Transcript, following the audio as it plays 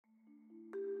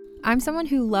I'm someone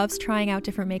who loves trying out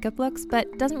different makeup looks,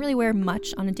 but doesn't really wear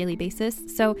much on a daily basis,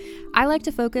 so I like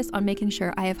to focus on making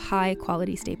sure I have high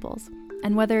quality staples.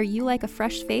 And whether you like a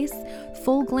fresh face,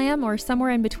 full glam, or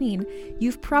somewhere in between,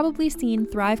 you've probably seen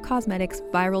Thrive Cosmetics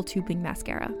Viral Tubing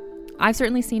Mascara. I've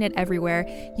certainly seen it everywhere.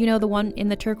 You know, the one in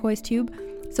the turquoise tube?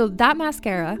 So that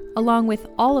mascara, along with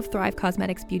all of Thrive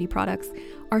Cosmetics beauty products,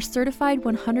 are certified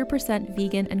 100%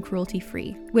 vegan and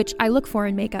cruelty-free, which I look for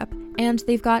in makeup, and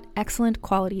they've got excellent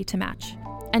quality to match.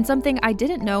 And something I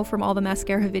didn't know from all the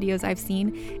mascara videos I've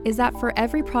seen is that for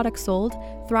every product sold,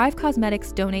 Thrive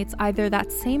Cosmetics donates either that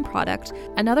same product,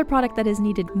 another product that is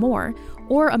needed more,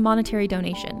 or a monetary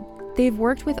donation. They've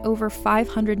worked with over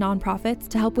 500 nonprofits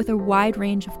to help with a wide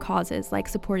range of causes like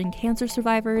supporting cancer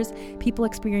survivors, people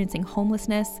experiencing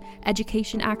homelessness,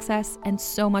 education access, and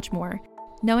so much more.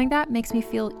 Knowing that makes me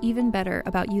feel even better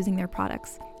about using their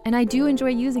products. And I do enjoy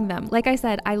using them. Like I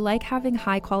said, I like having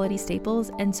high quality staples,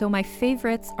 and so my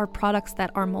favorites are products that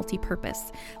are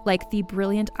multi-purpose, like the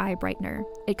Brilliant Eye Brightener.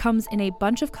 It comes in a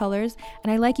bunch of colors,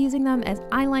 and I like using them as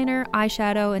eyeliner,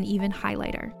 eyeshadow, and even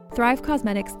highlighter. Thrive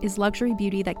Cosmetics is luxury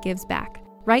beauty that gives back.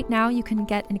 Right now, you can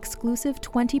get an exclusive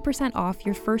 20% off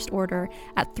your first order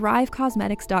at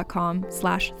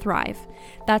thrivecosmetics.com/thrive.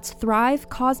 That's Thrive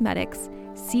Cosmetics,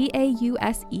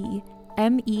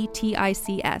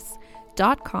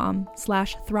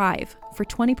 CAUSEMETICS.com/thrive for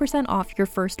 20% off your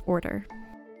first order.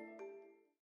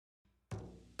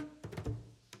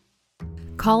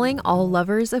 Calling all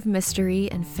lovers of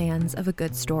mystery and fans of a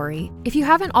good story. If you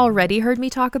haven't already heard me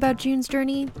talk about June's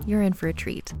Journey, you're in for a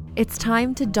treat. It's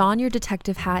time to don your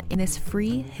detective hat in this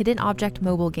free hidden object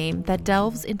mobile game that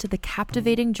delves into the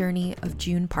captivating journey of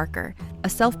June Parker, a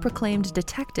self-proclaimed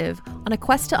detective on a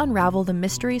quest to unravel the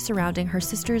mystery surrounding her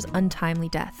sister's untimely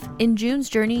death. In June's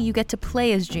Journey, you get to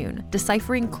play as June,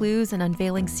 deciphering clues and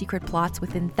unveiling secret plots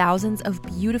within thousands of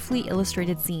beautifully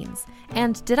illustrated scenes.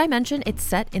 And did I mention it's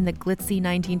set in the glitzy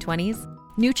 1920s?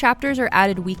 New chapters are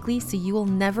added weekly, so you will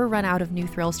never run out of new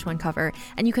thrills to uncover,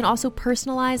 and you can also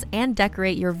personalize and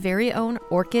decorate your very own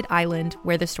Orchid Island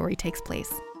where the story takes place.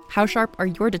 How sharp are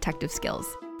your detective skills?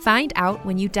 Find out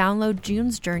when you download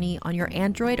June's Journey on your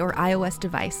Android or iOS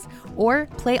device, or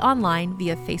play online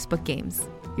via Facebook Games.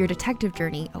 Your detective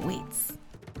journey awaits.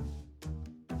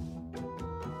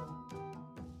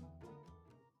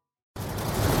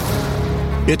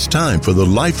 It's time for the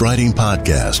Life Writing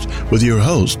Podcast with your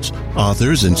hosts,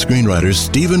 authors and screenwriters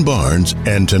Stephen Barnes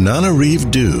and Tanana Reeve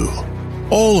Dew.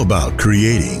 All about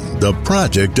creating the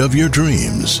project of your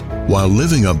dreams while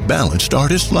living a balanced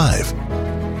artist life.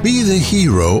 Be the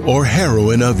hero or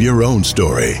heroine of your own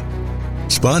story.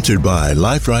 Sponsored by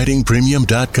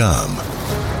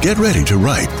LifeWritingPremium.com. Get ready to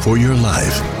write for your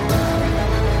life.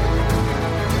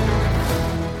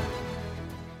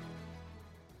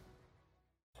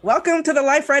 Welcome to the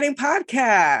Life Writing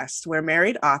Podcast, where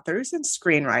married authors and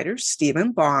screenwriters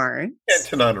Stephen Barnes and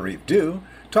Tanana Reeve Dew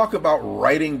talk about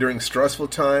writing during stressful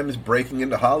times, breaking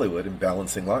into Hollywood, and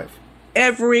balancing life.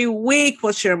 Every week,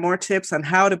 we'll share more tips on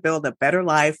how to build a better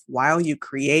life while you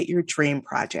create your dream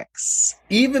projects.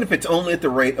 Even if it's only at the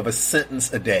rate of a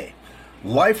sentence a day.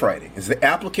 Life writing is the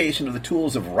application of the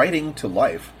tools of writing to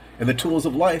life and the tools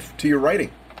of life to your writing.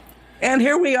 And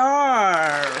here we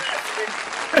are.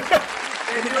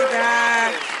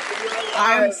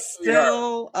 I'm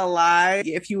still alive.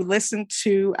 If you listened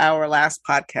to our last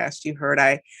podcast, you heard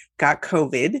I got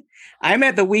COVID. I'm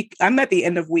at the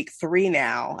end of week 3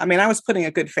 now. I mean, I was putting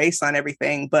a good face on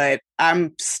everything, but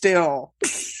I'm still,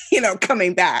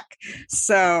 coming back.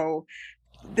 So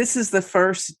this is the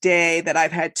first day that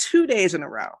I've had 2 days in a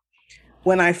row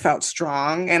when I felt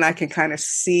strong, and I can kind of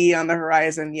see on the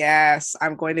horizon, yes,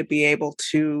 I'm going to be able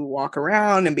to walk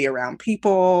around and be around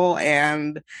people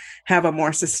and have a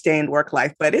more sustained work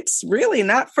life. But it's really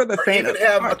not for the faint of heart.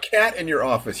 Even have a cat in your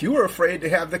office. You were afraid to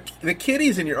have the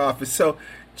kitties in your office. So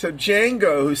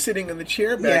Django, who's sitting in the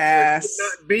chair back there, could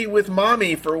not be with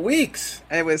mommy for weeks.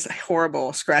 It was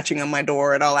horrible, scratching on my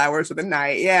door at all hours of the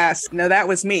night. Yes. No, that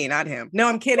was me, not him. No,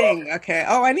 I'm kidding. Oh. Okay.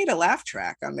 Oh, I need a laugh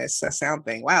track on this sound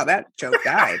thing. Wow, that joke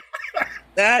died.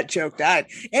 That joke died.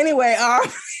 Anyway,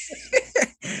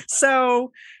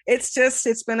 so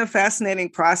it's been a fascinating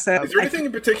process. Is there anything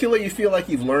in particular you feel like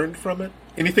you've learned from it?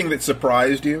 Anything that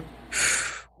surprised you?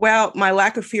 Well, my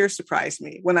lack of fear surprised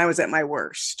me when I was at my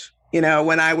worst.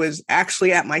 When I was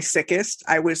actually at my sickest,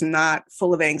 I was not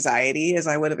full of anxiety as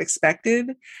I would have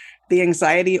expected. The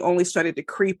anxiety only started to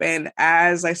creep in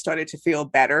as I started to feel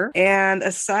better. And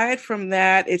aside from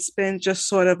that, it's been just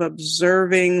sort of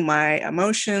observing my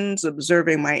emotions,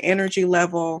 observing my energy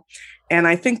level, And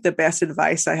I think the best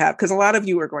advice I have, because a lot of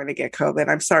you are going to get COVID.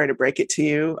 I'm sorry to break it to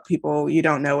you. People, you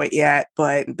don't know it yet,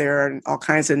 but there are all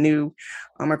kinds of new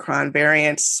Omicron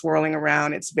variants swirling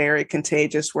around. It's very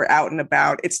contagious. We're out and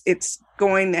about. It's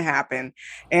going to happen.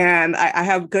 And I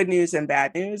have good news and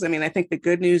bad news. I mean, I think the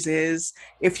good news is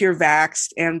if you're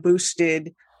vaxxed and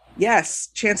boosted, yes,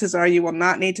 chances are you will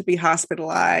not need to be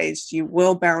hospitalized. You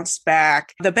will bounce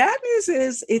back. The bad news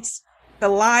is the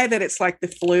lie that it's like the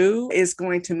flu is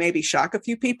going to maybe shock a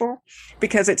few people,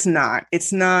 because it's not.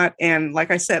 It's not. And like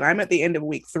I said, I'm at the end of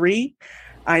week 3.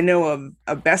 I know of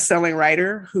a best-selling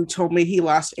writer who told me he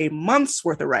lost a month's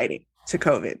worth of writing to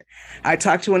COVID. I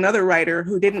talked to another writer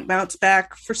who didn't bounce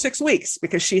back for 6 weeks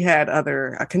because she had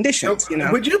other conditions.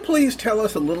 Would you please tell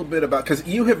us a little bit about, because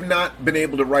you have not been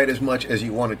able to write as much as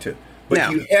you wanted to, but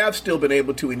you have still been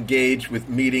able to engage with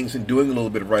meetings and doing a little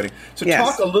bit of writing. So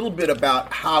talk a little bit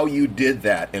about how you did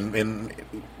that and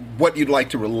what you'd like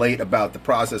to relate about the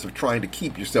process of trying to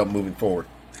keep yourself moving forward.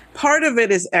 Part of it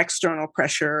is external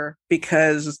pressure,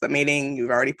 because the meeting,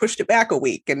 you've already pushed it back a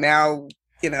week, and now,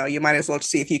 you might as well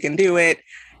see if you can do it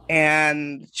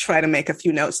and try to make a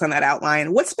few notes on that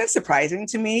outline. What's been surprising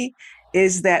to me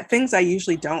is that things I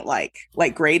usually don't like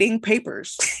grading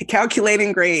papers,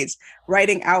 calculating grades,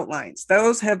 writing outlines,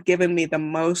 those have given me the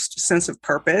most sense of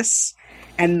purpose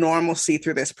and normalcy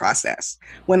through this process.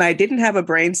 When I didn't have a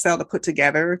brain cell to put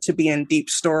together to be in deep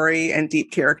story and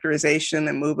deep characterization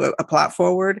and move a plot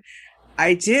forward,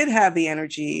 I did have the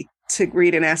energy to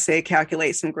read an essay,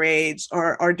 calculate some grades,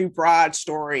 or do broad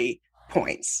story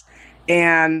points.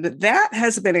 And that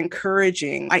has been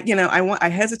encouraging. I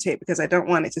hesitate because I don't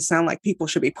want it to sound like people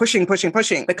should be pushing.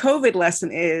 The COVID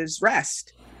lesson is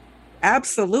rest.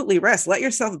 Absolutely rest. Let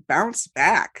yourself bounce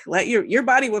back. Let your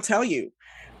body will tell you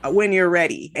when you're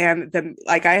ready. And then,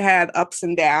 I had ups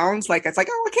and downs. It's like,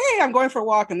 oh, okay, I'm going for a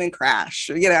walk, and then crash.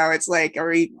 It's like,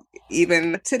 or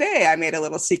even today, I made a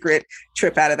little secret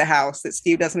trip out of the house that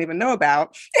Steve doesn't even know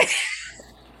about.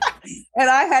 And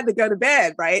I had to go to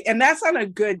bed, right? And that's on a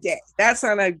good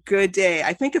day.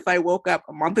 I think if I woke up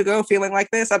a month ago feeling like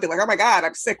this, I'd be like, oh my God,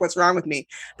 I'm sick. What's wrong with me?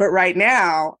 But right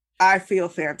now, I feel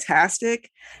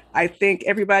fantastic. I think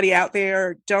everybody out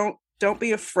there, don't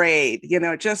be afraid.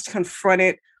 Just confront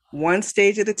it one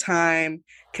stage at a time.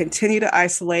 Continue to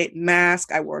isolate,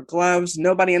 mask. I wore gloves.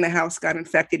 Nobody in the house got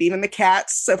infected, even the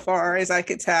cats, so far as I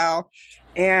could tell.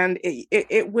 And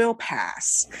it will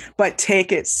pass, but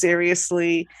take it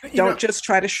seriously. Don't just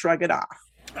try to shrug it off.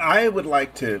 I would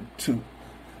like to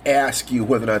ask you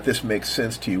whether or not this makes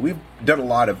sense to you. We've done a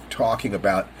lot of talking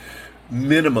about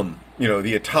minimum,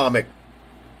 the atomic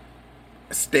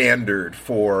standard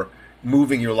for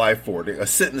moving your life forward, a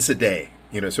sentence a day,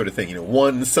 sort of thing.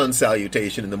 One sun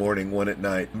salutation in the morning, one at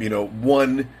night,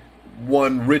 one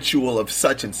ritual of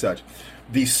such and such.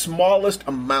 The smallest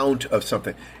amount of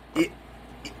something.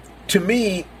 To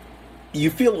me, you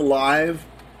feel alive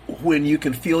when you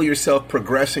can feel yourself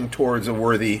progressing towards a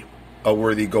worthy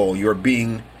goal. You're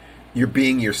being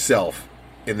yourself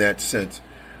in that sense.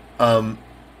 And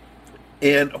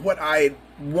what I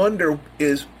wonder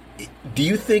is, do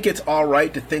you think it's all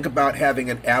right to think about having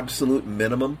an absolute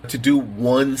minimum, to do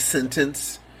one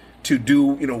sentence, to do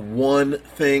one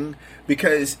thing?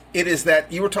 Because it is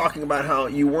that you were talking about how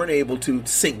you weren't able to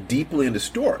sink deeply into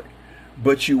story,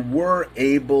 but you were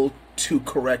able to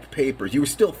correct papers. You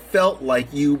still felt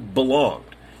like you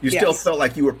belonged. You still felt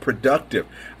like you were productive.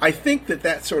 I think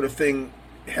that sort of thing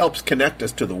helps connect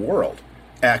us to the world,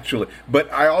 actually.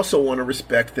 But I also want to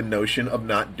respect the notion of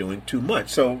not doing too much.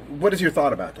 So what is your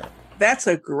thought about that? That's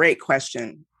a great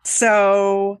question.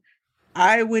 So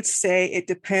I would say it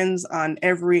depends on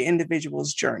every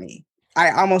individual's journey.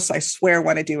 I swear,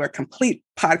 want to do a complete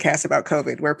podcast about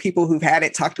COVID, where people who've had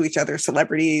it talk to each other,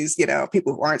 celebrities,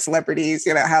 people who aren't celebrities,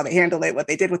 how they handle it, what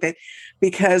they did with it.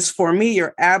 Because for me,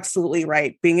 you're absolutely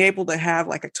right. Being able to have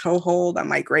a toehold on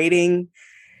my grading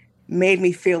made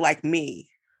me feel like me,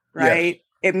 right? Yes.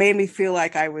 It made me feel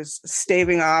like I was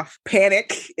staving off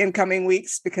panic in coming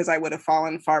weeks because I would have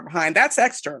fallen far behind. That's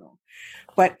external.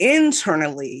 But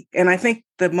internally, and I think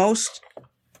the most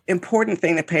important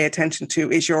thing to pay attention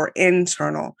to is your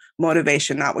internal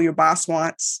motivation, not what your boss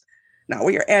wants, not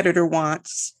what your editor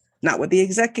wants, not what the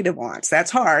executive wants.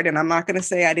 That's hard. And I'm not going to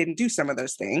say I didn't do some of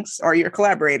those things, or your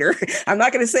collaborator. I'm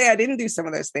not going to say I didn't do some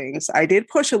of those things. I did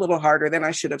push a little harder than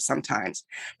I should have sometimes.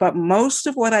 But most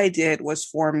of what I did was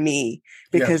for me,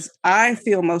 because I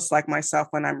feel most like myself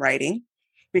when I'm writing,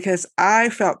 because I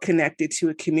felt connected to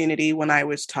a community when I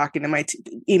was talking to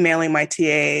emailing my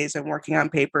TAs and working on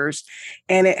papers.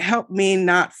 And it helped me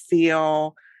not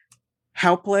feel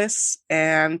helpless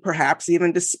and perhaps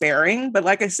even despairing. But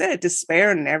like I said,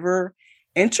 despair never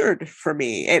entered for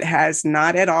me. It has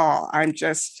not at all. I'm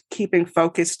just keeping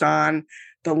focused on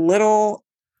the little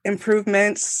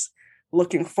improvements,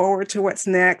 looking forward to what's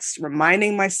next,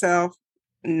 reminding myself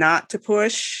not to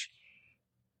push,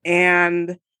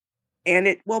 and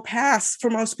it will pass for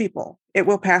most people. It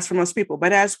will pass for most people.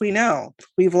 But as we know,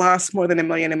 we've lost more than 1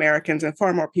 million Americans and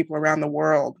far more people around the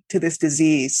world to this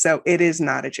disease. So it is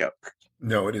not a joke.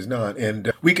 No, it is not.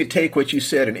 And we could take what you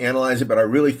said and analyze it, but I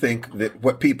really think that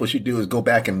what people should do is go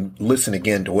back and listen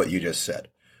again to what you just said.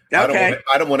 Okay.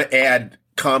 I don't want to add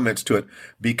comments to it,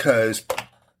 because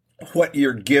what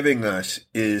you're giving us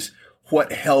is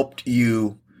what helped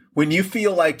you. When you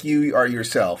feel like you are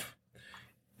yourself,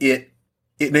 it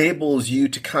enables you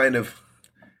to kind of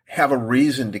have a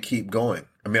reason to keep going.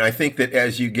 I mean, I think that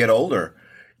as you get older,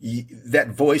 that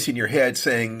voice in your head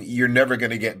saying you're never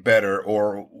going to get better,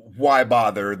 or why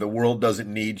bother, the world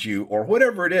doesn't need you, or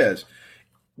whatever it is,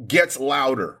 gets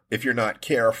louder if you're not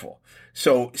careful.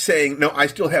 So saying, no, I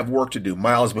still have work to do.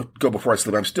 Miles go before I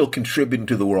sleep. I'm still contributing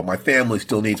to the world. My family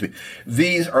still needs me.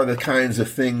 These are the kinds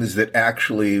of things that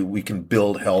actually we can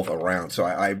build health around. So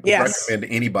I recommend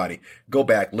anybody go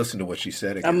back, listen to what she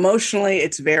said again. Emotionally,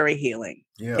 it's very healing,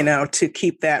 to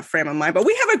keep that frame of mind. But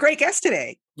we have a great guest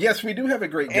today. Yes, we do have a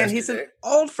great guest and he's today. An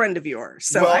old friend of yours.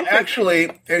 So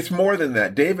actually, it's more than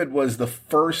that. David was the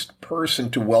first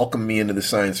person to welcome me into the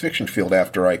science fiction field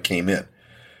after I came in.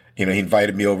 He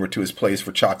invited me over to his place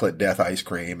for chocolate death ice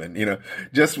cream, and,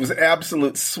 just was an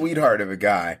absolute sweetheart of a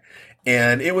guy.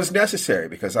 And it was necessary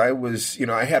because I was,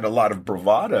 I had a lot of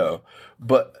bravado,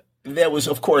 but that was,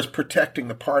 of course, protecting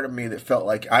the part of me that felt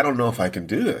like, I don't know if I can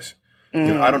do this.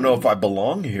 I don't know if I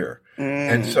belong here.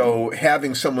 And so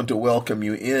having someone to welcome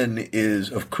you in is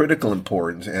of critical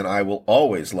importance, and I will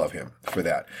always love him for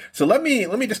that. So let me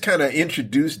just kind of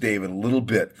introduce David a little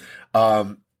bit.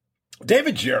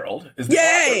 David Gerrold is the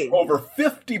author of over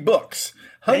 50 books,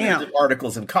 hundreds of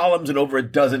articles and columns, and over a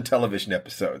dozen television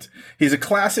episodes. He's a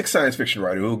classic science fiction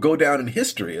writer who will go down in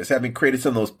history as having created some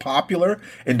of the most popular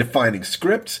and defining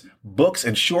scripts, books,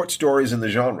 and short stories in the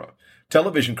genre.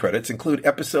 Television credits include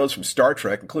episodes from Star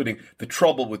Trek, including The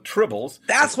Trouble with Tribbles.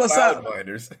 That's what's up.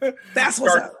 That's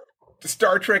what's up. The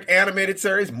Star Trek animated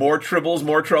series, More Tribbles,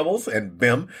 More Troubles, and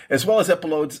BIM, as well as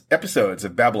episodes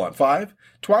of Babylon 5,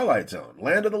 Twilight Zone,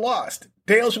 Land of the Lost,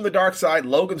 Tales from the Dark Side,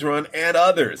 Logan's Run, and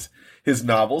others. His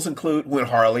novels include When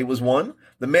Harley Was One,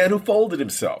 The Man Who Folded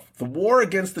Himself, The War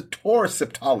Against the Tor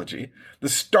Septology, The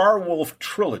Star Wolf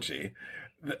Trilogy,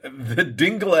 the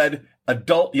Dingled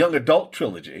Young Adult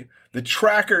Trilogy, the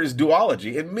Trackers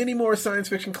Duology, and many more science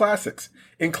fiction classics,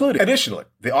 including, additionally,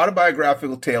 the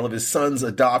autobiographical tale of his son's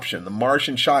adoption, The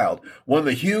Martian Child, won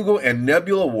the Hugo and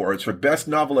Nebula Awards for Best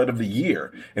Novelette of the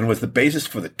Year, and was the basis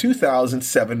for the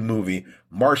 2007 movie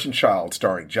Martian Child,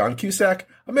 starring John Cusack,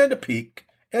 Amanda Peake,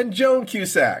 and Joan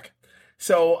Cusack.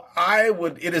 So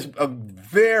it is a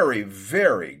very,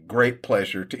 very great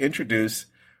pleasure to introduce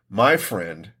my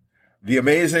friend, the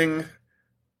amazing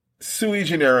sui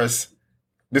generis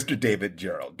Mr. David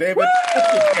Gerrold. David, put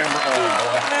the camera on,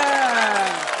 boy.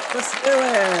 Yeah, let's do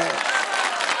it.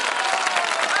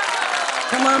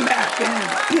 Come on back.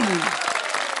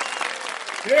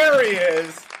 There he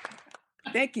is.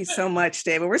 Thank you so much,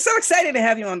 David. We're so excited to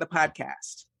have you on the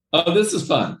podcast. Oh, this is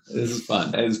fun.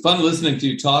 It's fun listening to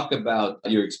you talk about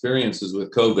your experiences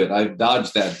with COVID. I've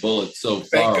dodged that bullet so far.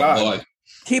 Thank God.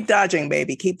 Keep dodging,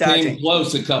 baby. Keep dodging. Came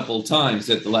close a couple times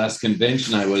at the last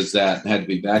convention I was at. Had to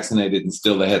be vaccinated, and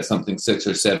still they had something 6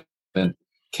 or 7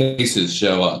 cases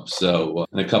show up. So,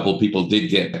 and a couple of people did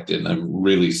get infected, and I'm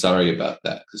really sorry about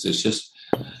that because it's just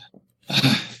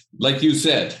like you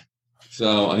said.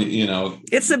 So,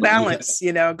 it's a balance,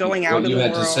 going out in the world. What you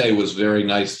had to say was very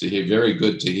nice to hear, very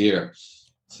good to hear.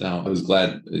 So I was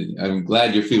glad. I'm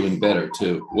glad you're feeling better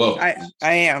too. Whoa. I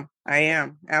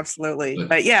am. Absolutely.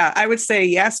 But yeah, I would say,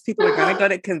 yes, people are going to go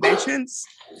to conventions.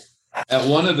 At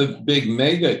one of the big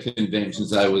mega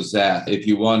conventions I was at, if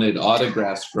you wanted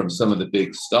autographs from some of the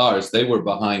big stars, they were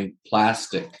behind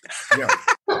plastic. Yeah.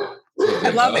 I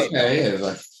love it.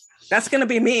 Okay. That's going to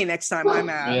be me next time I'm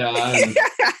out.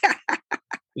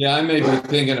 Yeah, I may be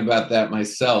thinking about that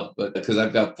myself, but because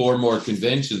I've got 4 more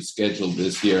conventions scheduled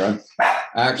this year. I'm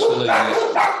actually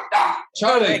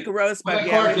Charlie. Like Rosebud,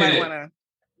 we might want to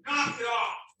knock it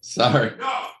off. Sorry.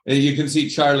 No. You can see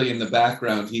Charlie in the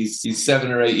background. He's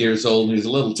 7 or 8 years old, and he's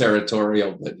a little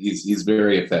territorial, but he's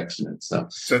very affectionate. So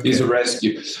he's a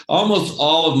rescue. Almost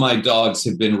all of my dogs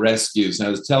have been rescues. And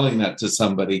I was telling that to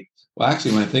somebody. Well,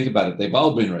 actually, when I think about it, they've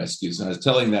all been rescues. And I was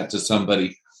telling that to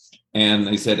somebody And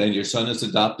they said, and your son is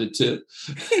adopted too?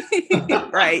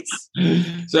 Right.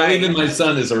 So even my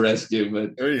son is a rescue.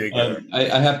 But there you go.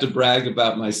 I have to brag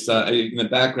about my son. In the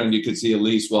background, you could see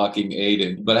Elise walking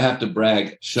Aiden. But I have to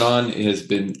brag. Sean has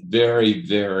been very,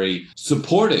 very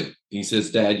supportive. He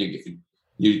says, Dad, you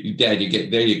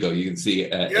get there. You go. You can see.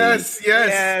 Yes,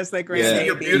 that great. Yeah.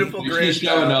 Your beautiful grandchild. She's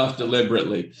showing off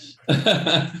deliberately.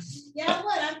 Yeah,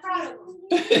 what? I'm proud of him.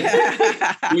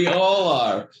 We all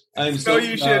are. I'm so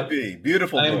you should be.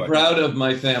 Beautiful boy. I'm proud of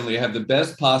my family. I have the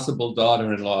best possible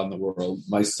daughter-in-law in the world.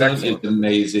 My son is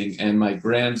amazing, and my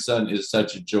grandson is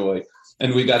such a joy.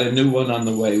 And we got a new one on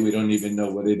the way. We don't even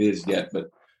know what it is yet,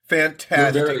 but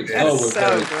fantastic. We're great. I'm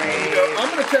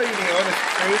going to tell you the honest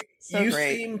truth. You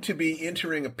great. seem to be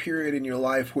entering a period in your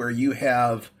life where you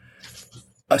have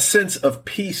a sense of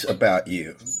peace about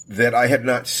you that I had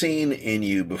not seen in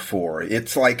you before.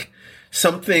 It's like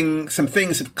some things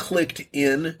have clicked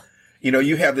in. You know,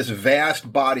 you have this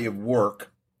vast body of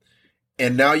work,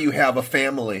 and now you have a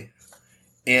family.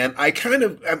 And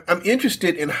I'm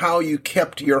interested in how you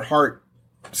kept your heart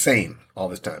sane all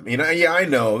this time. You know, yeah, I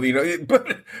know, you know,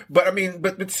 but I mean,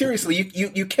 but seriously,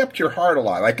 you kept your heart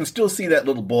alive. I can still see that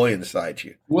little boy inside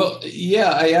you. Well,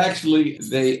 yeah, I as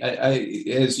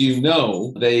you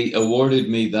know, they awarded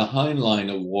me the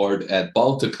Heinlein Award at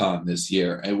Balticon this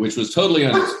year, which was totally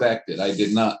unexpected. I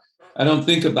don't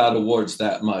think about awards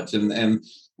that much. And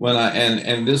when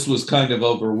and this was kind of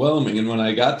overwhelming. And when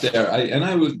I got there,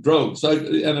 I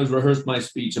rehearsed my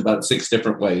speech about 6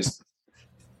 different ways.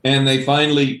 And they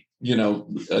finally,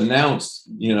 announced,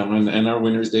 and our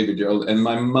winner is David Gerrold, and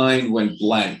my mind went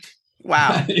blank.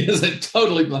 Wow. It was a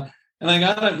totally blank. And I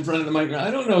got up in front of the microphone. I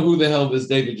don't know who the hell this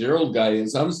David Gerrold guy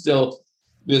is. I'm still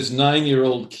this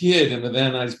 9-year-old kid in the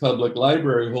Van Nuys Public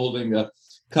Library holding a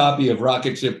copy of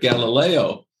Rocket Ship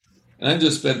Galileo. And I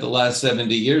just spent the last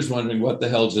 70 years wondering what the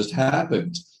hell just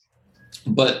happened.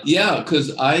 But yeah,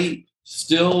 because I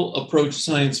still approach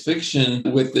science fiction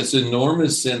with this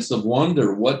enormous sense of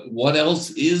wonder. What else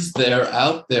is there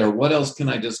out there? What else can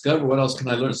I discover? What else can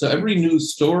I learn? So every new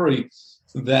story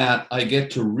that I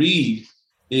get to read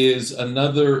is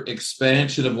another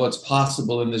expansion of what's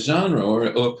possible in the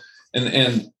genre.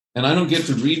 And I don't get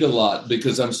to read a lot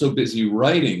because I'm so busy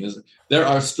writing. There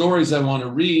are stories I want to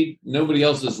read. Nobody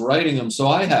else is writing them, so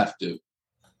I have to.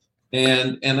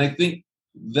 And I think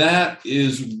that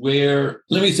is where,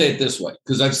 let me say it this way,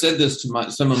 because I've said this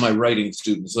to some of my writing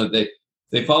students, so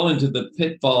they fall into the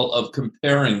pitfall of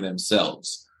comparing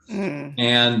themselves.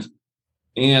 Mm.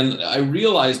 And I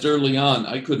realized early on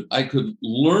I could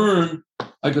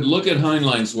look at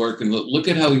Heinlein's work and look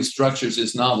at how he structures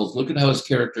his novels, look at how his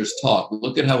characters talk,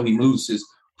 look at how he moves his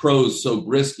prose so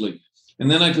briskly. And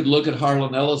then I could look at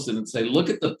Harlan Ellison and say, look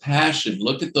at the passion,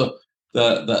 look at the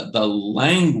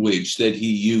language that he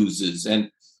uses,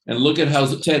 and look at how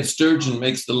Ted Sturgeon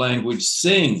makes the language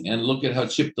sing, and look at how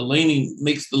Chip Delaney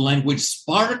makes the language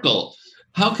sparkle.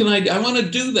 How can I want to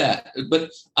do that? But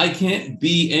I can't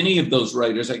be any of those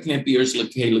writers. I can't be Ursula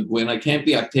K. Le Guin. I can't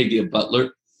be Octavia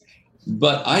Butler.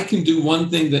 But I can do one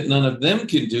thing that none of them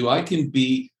can do. I can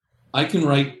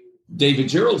write David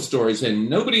Gerrold stories, and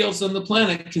nobody else on the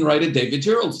planet can write a David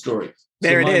Gerrold story.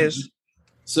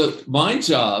 So my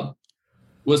job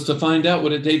was to find out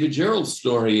what a David Gerrold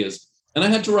story is. And I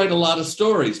had to write a lot of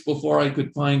stories before I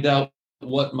could find out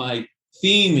what my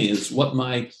theme is, what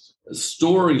my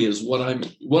story is, what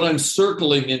I'm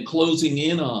circling and closing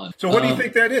in on. So what do you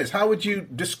think that is? How would you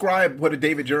describe what a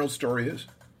David Gerrold story is?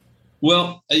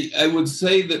 Well, I would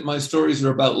say that my stories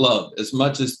are about love as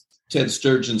much as Ted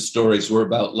Sturgeon's stories were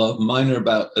about love. Mine are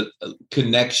about a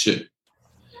connection,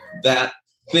 that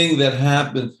thing that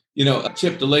happened.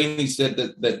 Chip Delaney said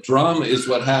that drama is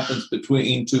what happens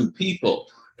between two people.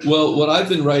 Well, what I've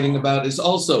been writing about is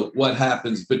also what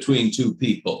happens between two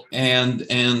people. And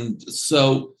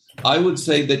so I would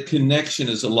say that connection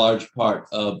is a large part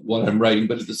of what I'm writing.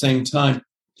 But at the same time,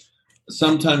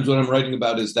 sometimes what I'm writing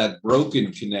about is that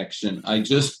broken connection.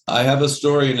 I have a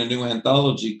story in a new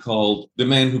anthology called The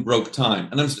Man Who Broke Time.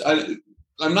 And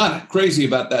I'm not crazy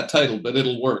about that title, but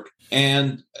it'll work.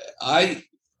 And I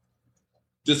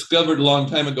discovered a long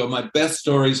time ago, my best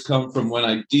stories come from when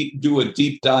I do a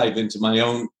deep dive into my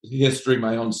own history,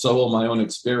 my own soul, my own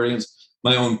experience,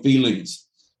 my own feelings.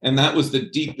 And that was the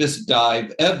deepest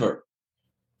dive ever.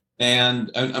 And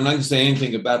I'm not going to say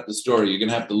anything about the story. You're going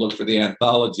to have to look for the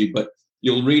anthology, but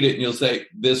you'll read it and you'll say,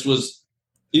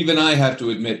 even I have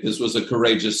to admit, this was a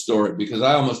courageous story, because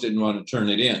I almost didn't want to turn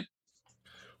it in.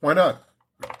 Why not?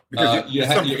 You're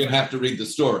going to have to read the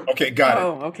story. Okay, got it.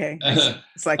 Oh, okay.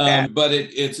 It's like that. But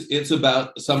it's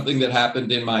about something that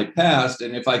happened in my past,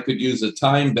 and if I could use a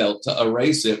time belt to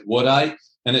erase it, would I?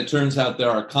 And it turns out there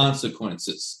are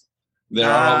consequences. There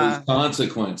are always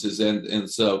consequences, and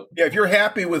so yeah. If you're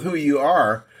happy with who you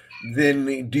are,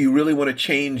 then do you really want to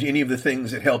change any of the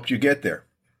things that helped you get there?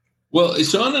 Well,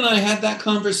 Sean and I had that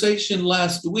conversation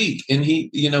last week, and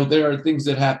there are things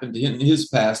that happened in his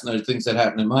past, and there are things that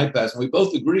happened in my past, and we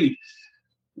both agreed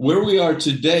where we are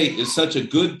today is such a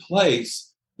good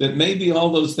place that maybe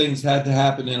all those things had to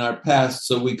happen in our past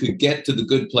so we could get to the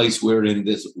good place we're in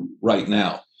this right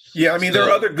now. Yeah, I mean, there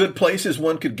are other good places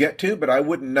one could get to, but I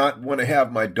would not want to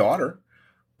have my daughter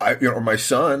or my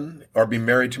son or be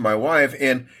married to my wife.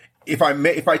 And if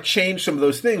I change some of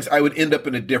those things, I would end up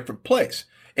in a different place.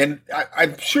 And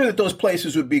I'm sure that those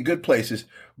places would be good places,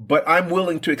 but I'm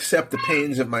willing to accept the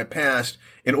pains of my past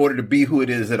in order to be who it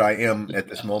is that I am at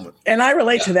this moment. And I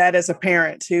relate to that as a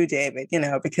parent too, David,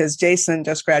 because Jason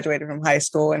just graduated from high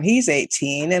school and he's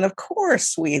 18. And of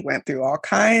course, we went through all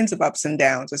kinds of ups and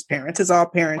downs as parents, as all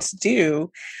parents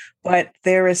do. But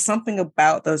there is something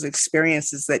about those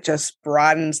experiences that just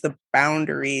broadens the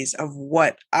boundaries of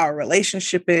what our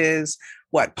relationship is,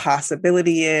 what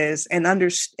possibility is, and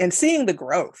seeing the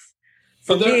growth.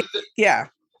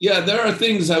 Yeah, there are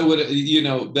things I would,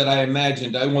 that I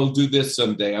imagined I will do this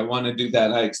someday. I want to do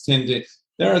that. I extend it.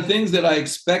 There are things that I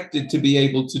expected to be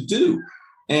able to do,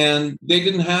 and they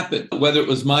didn't happen, whether it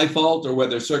was my fault or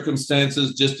whether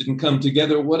circumstances just didn't come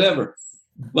together, whatever.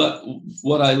 But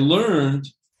what I learned,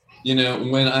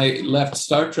 when I left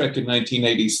Star Trek in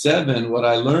 1987, what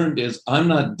I learned is I'm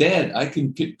not dead. I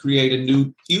can create a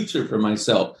new future for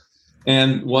myself.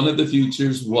 And one of the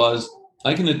futures was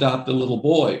I can adopt a little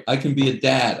boy. I can be a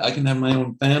dad. I can have my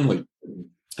own family.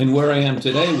 And where I am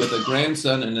today with a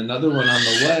grandson and another one on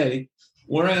the way,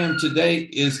 where I am today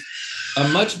is a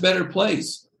much better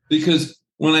place. Because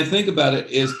when I think about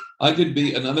it, is I could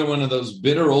be another one of those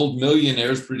bitter old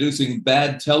millionaires producing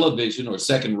bad television or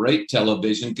second-rate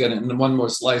television, getting one more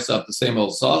slice off the same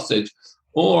old sausage.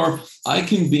 Or I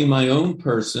can be my own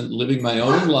person, living my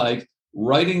own life,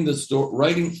 writing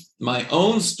my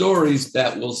own stories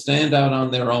that will stand out on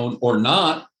their own or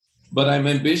not. But I'm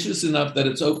ambitious enough that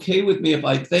it's okay with me if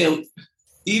I fail.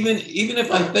 Even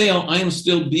if I fail, I am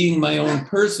still being my own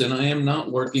person. I am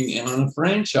not working on a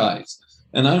franchise.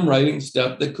 And I'm writing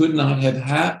stuff that could not have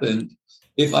happened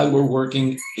if I were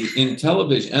working in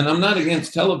television. And I'm not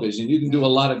against television. You can do a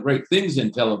lot of great things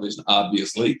in television,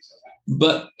 obviously.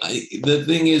 But the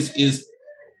thing is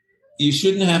you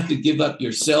shouldn't have to give up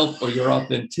yourself or your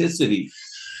authenticity.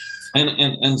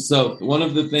 And so one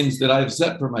of the things that I've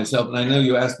set for myself, and I know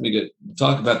you asked me to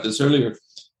talk about this earlier,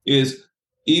 is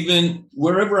even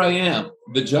wherever I am,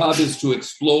 the job is to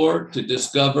explore, to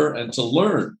discover, and to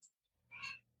learn.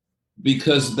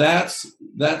 Because that's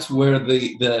where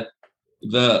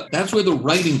that's where the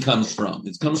writing comes from.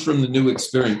 It comes from the new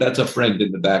experience. That's a friend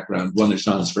in the background. One of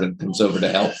Sean's friends comes over to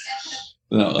help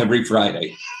every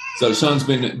Friday. So Sean's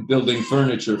been building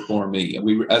furniture for me.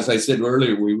 We, as I said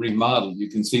earlier, we remodeled. You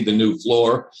can see the new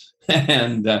floor,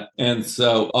 and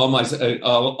so all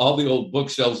the old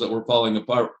bookshelves that were falling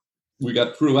apart, we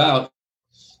got threw out,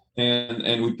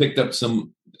 and we picked up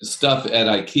some stuff at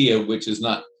IKEA, which is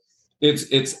not.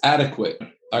 It's adequate.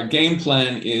 Our game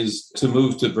plan is to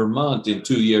move to Vermont in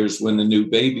 2 years when the new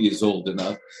baby is old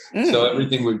enough. So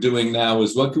everything we're doing now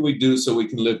is what can we do so we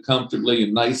can live comfortably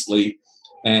and nicely,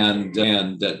 and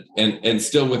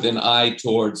still with an eye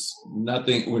towards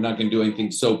nothing. We're not going to do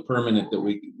anything so permanent that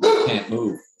we can't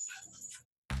move.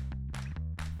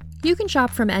 You can shop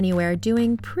from anywhere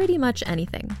doing pretty much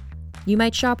anything. You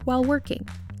might shop while working,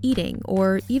 eating,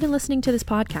 or even listening to this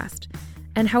podcast.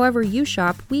 And however you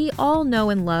shop, we all know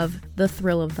and love the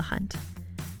thrill of the hunt.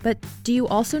 But do you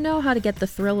also know how to get the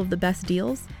thrill of the best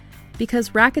deals? Because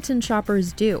Rakuten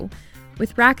shoppers do.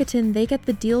 With Rakuten, they get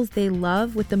the deals they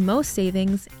love with the most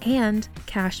savings and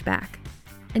cash back.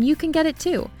 And you can get it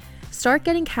too. Start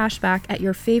getting cash back at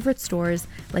your favorite stores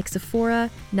like Sephora,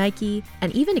 Nike,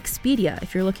 and even Expedia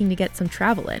if you're looking to get some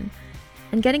travel in.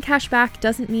 And getting cash back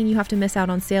doesn't mean you have to miss out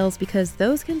on sales because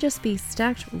those can just be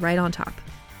stacked right on top.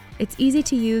 It's easy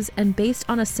to use and based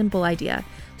on a simple idea.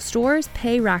 Stores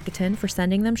pay Rakuten for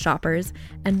sending them shoppers,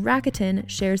 and Rakuten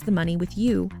shares the money with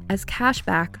you as cash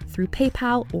back through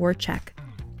PayPal or check.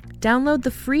 Download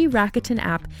the free Rakuten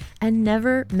app and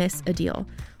never miss a deal.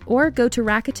 Or go to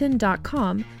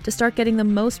Rakuten.com to start getting the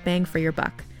most bang for your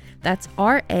buck. That's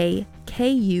Rakuten.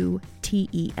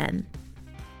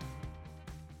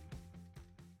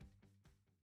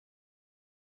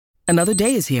 Another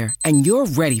day is here, and you're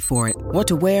ready for it. What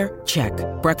to wear? Check.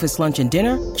 Breakfast, lunch, and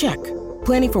dinner? Check.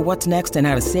 Planning for what's next and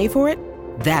how to save for it?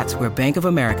 That's where Bank of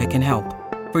America can help.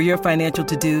 For your financial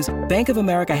to-dos, Bank of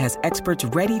America has experts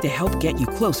ready to help get you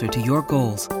closer to your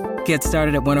goals. Get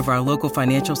started at one of our local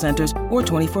financial centers or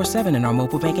 24/7 in our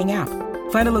mobile banking app.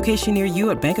 Find a location near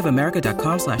you at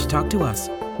bankofamerica.com/talktous.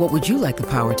 What would you like the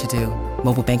power to do?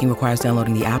 Mobile banking requires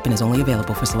downloading the app and is only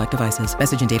available for select devices.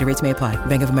 Message and data rates may apply.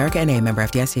 Bank of America N.A., member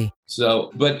FDIC.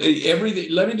 So, but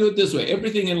everything, let me do it this way.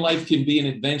 Everything in life can be an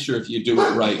adventure if you do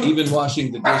it right, even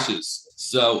washing the dishes.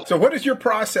 So what is your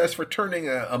process for turning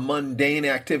a mundane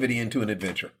activity into an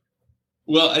adventure?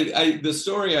 Well, the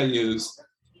story I use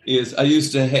is I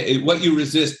used to hate what you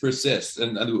resist persists,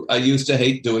 and I used to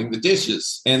hate doing the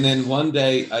dishes. And then one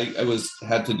day I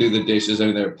had to do the dishes,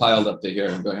 and they're piled up to here.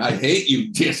 I'm going, I hate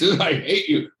you dishes, I hate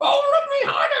you. Oh, rip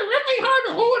me harder.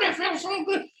 Oh, that feels so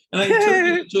good. And I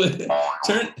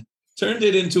turned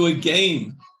it into a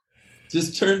game.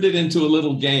 Just turned it into a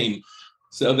little game,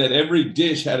 so that every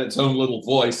dish had its own little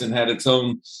voice and had its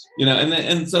own,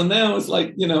 and so now it's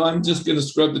like, I'm just going to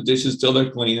scrub the dishes till they're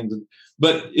clean.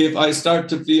 But if I start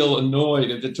to feel annoyed,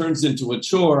 if it turns into a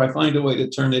chore, I find a way to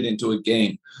turn it into a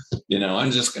game. I'm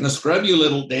just going to scrub you,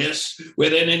 little dish,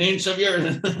 within an inch of your.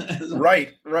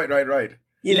 Right.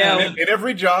 You know, in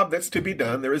every job that's to be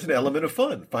done, there is an element of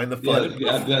fun. Find the fun.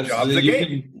 Job's a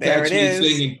game. There it is.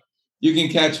 Singing. You can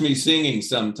catch me singing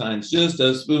sometimes. Just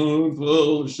a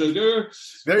spoonful of sugar.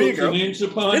 There you go. An inch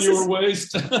upon your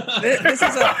waist.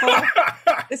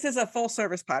 This is a full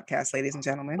service podcast, ladies and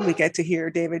gentlemen. We get to hear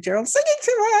David Gerrold singing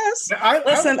to us.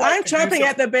 Listen, I'm chomping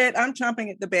at the bit. I'm chomping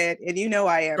at the bit, and you know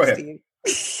I am,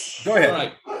 Steve. Go ahead. All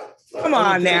right. Come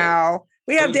on now.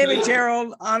 We have David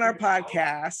Gerrold on our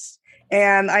podcast.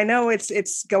 And I know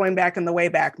it's going back in the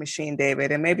Wayback Machine,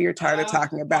 David, and maybe you're tired of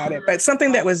talking about it, but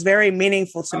something that was very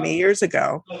meaningful to me years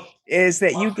ago is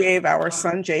that you gave our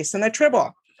son Jason a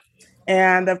Tribble.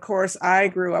 And of course, I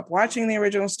grew up watching the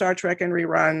original Star Trek and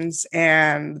reruns,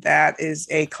 and that is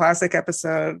a classic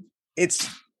episode. It's,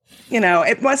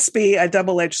 it must be a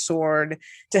double-edged sword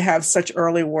to have such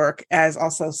early work as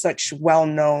also such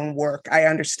well-known work. I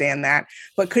understand that.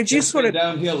 But could you it's been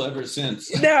downhill ever since?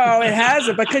 No, it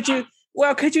hasn't. But could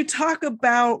you talk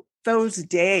about those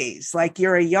days? Like,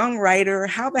 you're a young writer.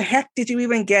 How the heck did you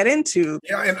even get into?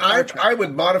 Yeah, and I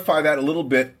would modify that a little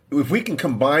bit. If we can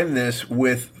combine this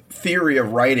with theory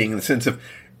of writing in the sense of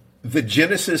the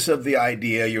genesis of the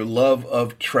idea, your love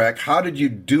of Trek. How did you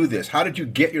do this? How did you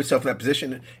get yourself in that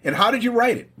position? And how did you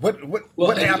write it?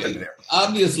 What happened there?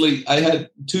 Obviously, I had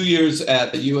 2 years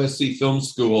at the USC Film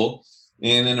School,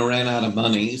 and then I ran out of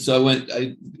money. So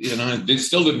I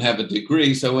still didn't have a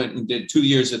degree. So I went and did 2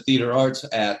 years of theater arts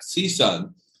at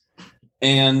CSUN.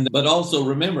 But also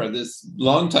remember, this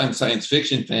longtime science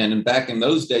fiction fan, and back in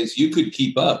those days, you could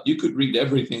keep up. You could read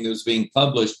everything that was being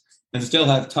published and still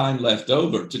have time left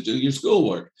over to do your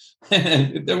schoolwork.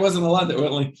 And there wasn't a lot. There were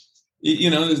only,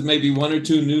 there's maybe 1 or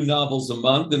 2 new novels a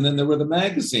month. And then there were the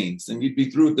magazines, and you'd be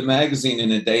through with the magazine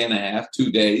in a day and a half,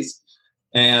 2 days.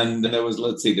 And there was,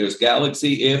 there's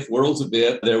Galaxy, If, Worlds of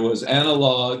If, there was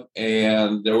Analog,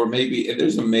 and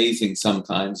there's Amazing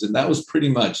sometimes. And that was pretty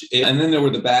much it. And then there were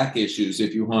the back issues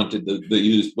if you wanted the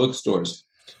used bookstores.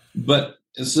 But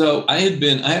so I had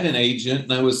an agent,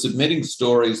 and I was submitting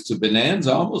stories to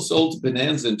Bonanza. I almost sold to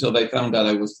Bonanza until they found out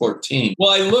I was 14.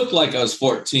 Well, I looked like I was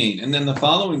 14. And then the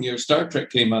following year, Star Trek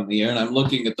came on the air, and I'm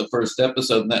looking at the first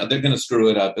episode. Now they're going to screw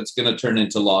it up. It's going to turn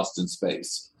into Lost in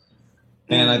Space.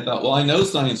 And I thought, well, I know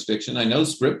science fiction. I know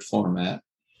script format.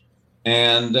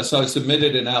 And so I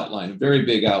submitted an outline, a very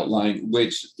big outline,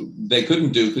 which they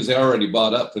couldn't do because they already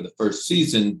bought up for the first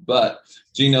season. But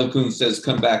Gene L. Kuhn says,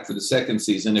 come back for the second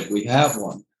season if we have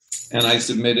one. And I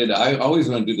always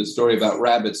want to do the story about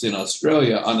rabbits in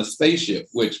Australia on a spaceship,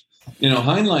 which,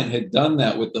 Heinlein had done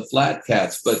that with the Flat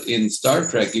Cats. But in Star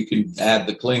Trek, you can add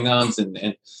the Klingons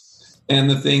and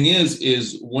the thing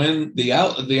is when the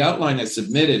outline I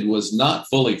submitted was not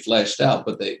fully fleshed out,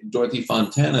 but Dorothy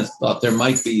Fontana thought there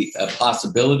might be a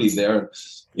possibility there.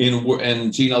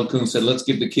 And Gene L. Kuhn said, let's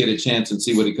give the kid a chance and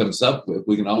see what he comes up with.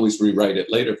 We can always rewrite it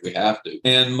later if we have to.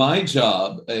 And my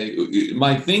job,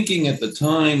 my thinking at the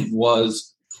time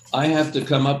was, I have to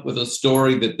come up with a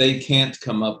story that they can't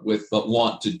come up with but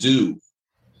want to do.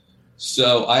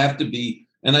 So I have to be.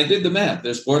 And I did the math.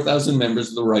 There's 4,000 members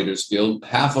of the Writers Guild.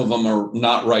 Half of them are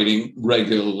not writing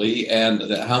regularly, and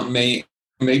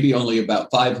maybe only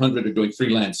about 500 are doing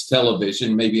freelance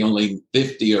television. Maybe only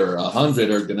 50 or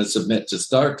 100 are going to submit to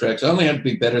Star Trek. So I only have to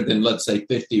be better than, let's say,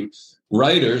 50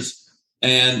 writers.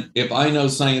 And if I know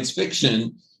science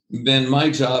fiction, then my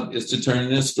job is to turn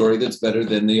in a story that's better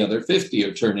than the other 50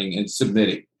 are turning and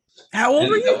submitting. How old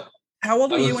were you? How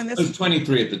old were you in this? I was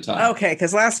 23 at the time. Okay,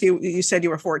 because last you said you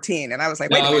were 14, and I was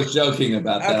like, no, wait a I minute. was joking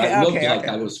about that. I looked like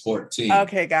I was 14.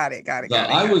 Okay, got it.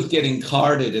 I was getting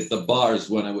carded at the bars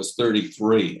when I was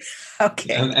 33.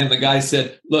 Okay. And the guy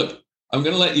said, look, I'm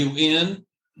going to let you in,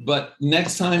 but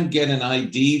next time get an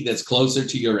ID that's closer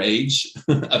to your age,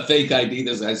 a fake ID.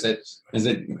 This guy said,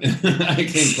 I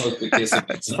came close to kissing.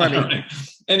 That's funny. Right.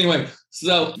 Anyway,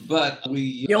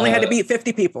 you only had to beat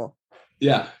 50 people.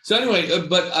 Yeah. So anyway,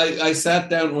 but I sat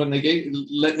down when they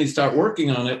let me start working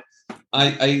on it.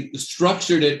 I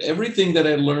structured it, everything that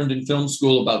I learned in film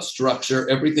school about structure,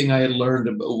 everything I had learned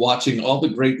about watching all the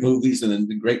great movies and then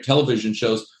the great television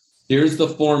shows. Here's the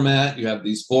format. You have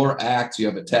these 4 acts. You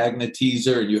have a tag and a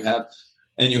teaser, and you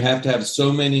have to have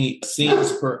so many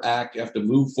scenes per act. You have to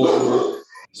move forward.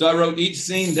 So I wrote each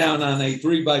scene down on a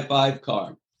 3x5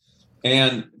 card.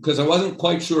 And because I wasn't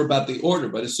quite sure about the order,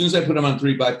 but as soon as I put them on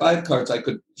 3x5 cards, I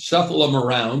could shuffle them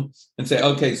around and say,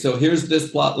 okay, so here's this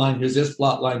plot line, here's this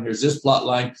plot line, here's this plot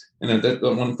line, and then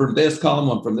one from this column,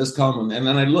 one from this column. And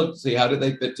then I looked, see how did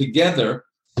they fit together.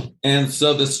 And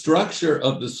so the structure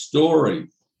of the story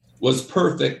was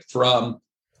perfect from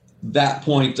that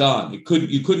point on. You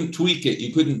couldn't tweak it.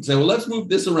 You couldn't say, well, let's move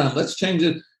this around. Let's change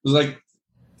it. It was like,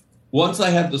 once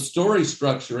I had the story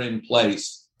structure in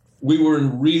place, we were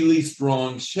in really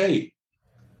strong shape.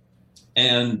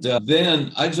 And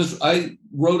then I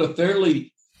wrote a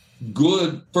fairly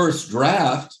good first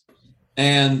draft.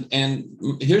 And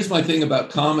here's my thing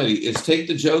about comedy is take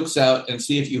the jokes out and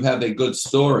see if you have a good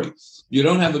story. If you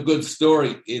don't have a good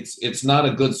story, it's not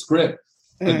a good script.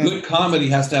 A good comedy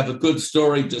has to have a good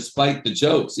story despite the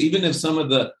jokes. Even if some of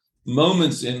the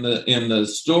moments in the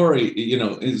story,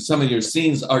 in some of your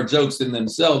scenes are jokes in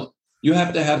themselves, you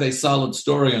have to have a solid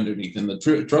story underneath. And the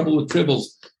trouble with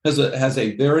Tribbles has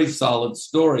a very solid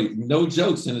story, no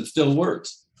jokes, and it still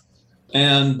works.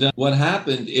 And what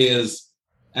happened is,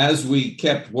 as we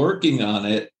kept working on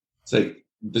it, it's like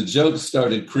the jokes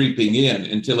started creeping in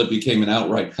until it became an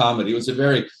outright comedy. It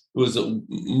was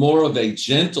more of a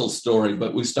gentle story,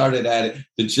 but we started at it.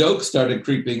 The jokes started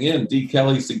creeping in. D.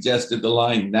 Kelly suggested the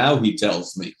line, "Now he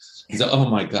tells me." He said, "Oh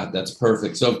my God, that's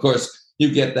perfect." So of course, you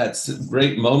get that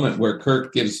great moment where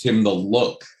Kirk gives him the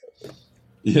look,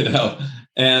 and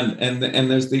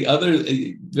there's the other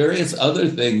various other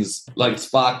things like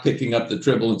Spock picking up the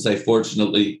Tribble and say,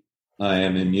 "Fortunately, I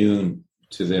am immune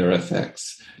to their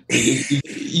effects." It's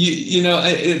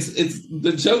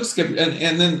the jokes kept,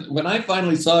 and then when I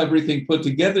finally saw everything put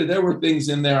together, there were things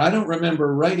in there I don't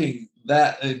remember writing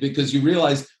that because you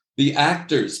realize the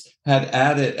actors had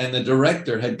added and the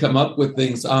director had come up with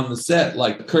things on the set,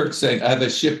 like Kirk saying, "I have a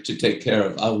ship to take care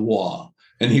of, a war,"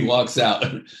 and he walks out,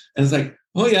 and it's like,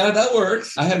 oh yeah, that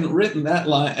works. I hadn't written that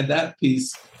line and that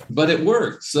piece, but it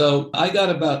worked. So I got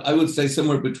about, I would say,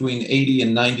 somewhere between 80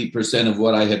 and 90% of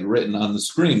what I had written on the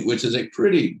screen, which is a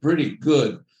pretty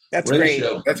good ratio. Great.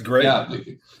 That's great. Yeah,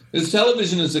 because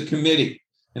television is a committee,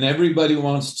 and everybody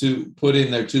wants to put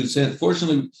in their 2 cents.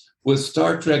 Fortunately, with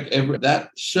Star Trek, that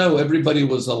show, everybody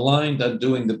was aligned on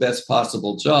doing the best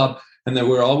possible job. And then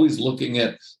we're always looking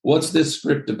at what's this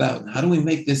script about? How do we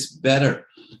make this better?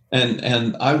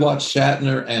 And I watched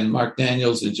Shatner and Mark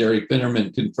Daniels and Jerry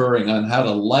Finnerman conferring on how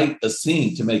to light a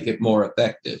scene to make it more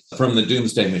effective from the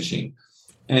Doomsday Machine.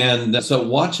 And so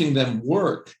watching them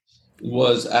work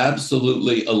was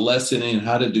absolutely a lesson in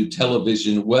how to do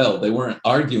television well. They weren't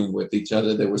arguing with each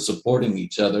other. They were supporting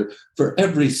each other for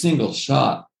every single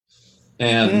shot.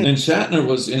 And Shatner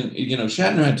was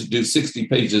Shatner had to do 60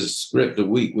 pages of script a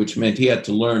week, which meant he had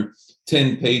to learn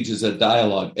 10 pages of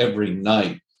dialogue every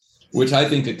night, which I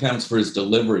think accounts for his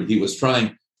delivery. He was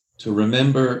trying to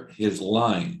remember his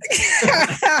line.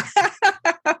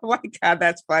 Oh my God,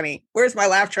 that's funny. Where's my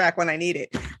laugh track when I need it?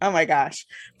 Oh my gosh.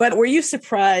 But were you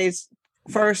surprised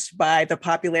first by the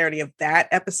popularity of that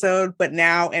episode, but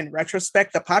now in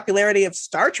retrospect, the popularity of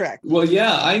Star Trek? Well,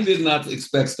 yeah, I did not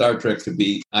expect Star Trek to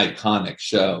be an iconic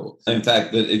show. In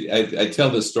fact, I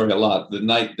tell this story a lot. The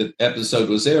night the episode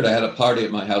was aired, I had a party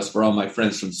at my house for all my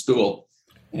friends from school,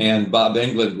 and Bob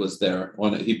Englund was there.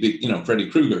 Freddy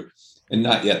Krueger, and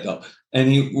not yet though. And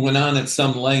he went on at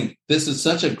some length. This is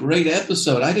such a great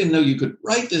episode. I didn't know you could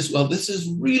write this well. This is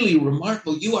really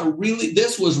remarkable.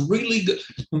 This was really good.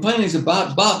 And finally he said,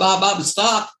 Bob,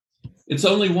 stop. It's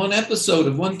only one episode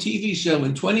of one TV show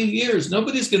in 20 years.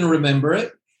 Nobody's going to remember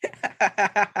it.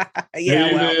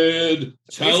 David,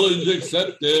 challenge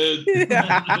accepted.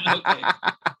 Okay.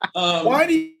 Why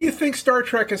do you think Star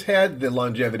Trek has had the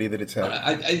longevity that it's had?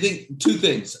 I think 2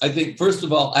 things. I think, first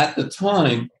of all, at the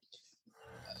time,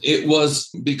 it was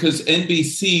because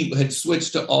NBC had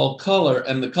switched to all color,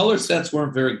 and the color sets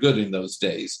weren't very good in those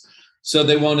days. So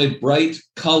they wanted bright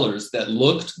colors that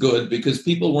looked good because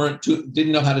people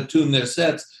didn't know how to tune their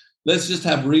sets. Let's just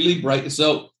have really bright.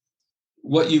 So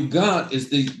what you got is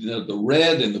the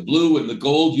red and the blue and the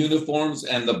gold uniforms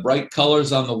and the bright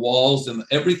colors on the walls, and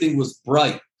everything was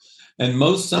bright. And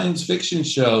most science fiction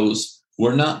shows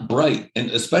were not bright, and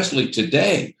especially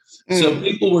today. So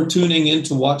people were tuning in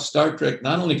to watch Star Trek,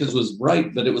 not only because it was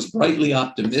bright, but it was brightly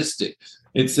optimistic.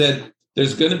 It said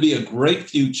there's going to be a great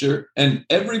future and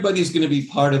everybody's going to be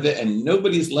part of it and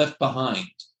nobody's left behind.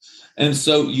 And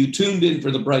so you tuned in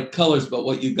for the bright colors, but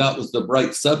what you got was the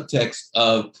bright subtext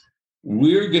of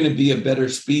we're going to be a better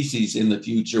species in the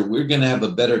future. We're going to have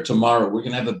a better tomorrow. We're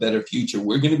going to have a better future.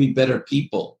 We're going to be better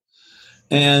people.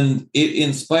 And it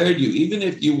inspired you, even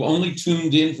if you only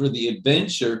tuned in for the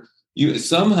adventure. You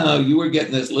were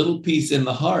getting this little piece in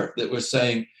the heart that was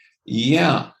saying,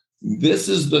 yeah, this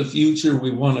is the future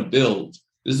we want to build.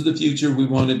 This is the future we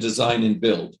want to design and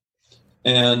build.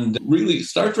 And really,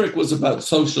 Star Trek was about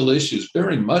social issues,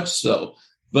 very much so.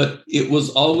 But it was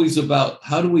always about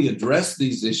how do we address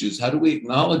these issues? How do we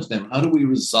acknowledge them? How do we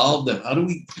resolve them?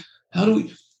 And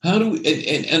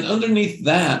underneath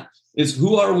that is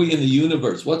who are we in the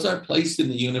universe? What's our place in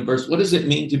the universe? What does it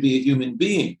mean to be a human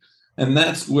being? And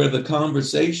that's where the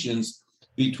conversations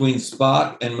between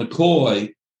Spock and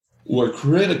McCoy were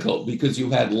critical, because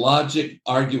you had logic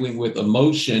arguing with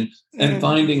emotion and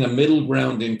finding a middle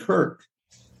ground in Kirk.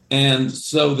 And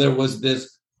so there was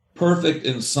this perfect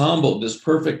ensemble, this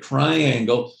perfect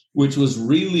triangle, which was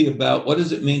really about what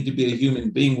does it mean to be a human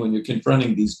being when you're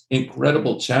confronting these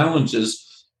incredible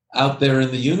challenges out there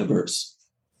in the universe.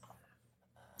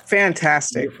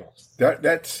 Fantastic. Beautiful.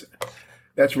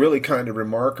 That's really kind of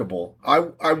remarkable.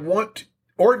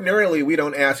 Ordinarily, we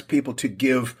don't ask people to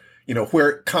give,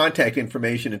 where contact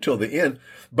information until the end,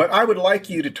 but I would like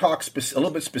you to talk a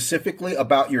little bit specifically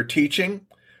about your teaching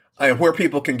and where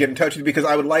people can get in touch with you, because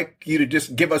I would like you to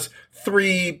just give us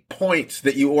 3 points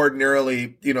that you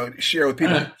ordinarily, share with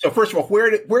people. So first of all,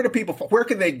 where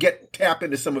can they tap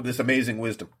into some of this amazing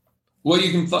wisdom? Well,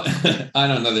 you can find, I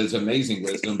don't know, there's amazing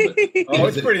wisdom, but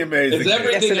it's pretty amazing. It's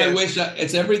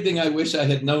everything I wish I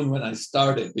had known when I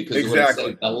started, because it would have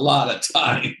saved a lot of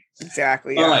time.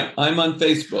 Exactly. Yeah. All right. I'm on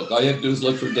Facebook. All you have to do is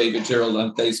look for David Gerrold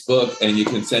on Facebook, and you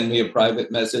can send me a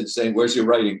private message saying, where's your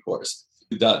writing course?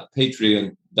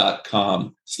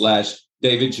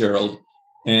 Patreon.com/David Gerrold.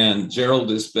 And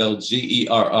Gerrold is spelled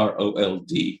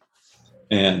Gerrold.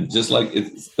 And just like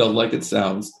it's spelled like it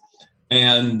sounds.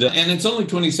 And it's only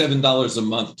 $27 a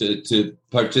month to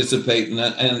participate in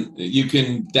that. And you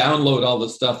can download all the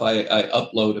stuff I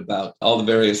upload about all the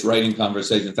various writing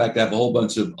conversations. In fact, I have a whole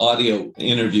bunch of audio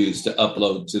interviews to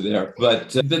upload to there. But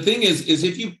the thing is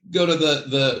if you go to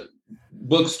the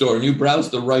bookstore and you browse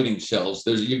the writing shelves,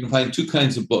 you can find 2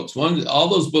 kinds of books. One, all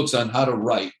those books on how to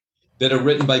write that are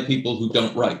written by people who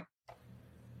don't write.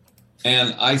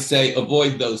 And I say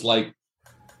avoid those like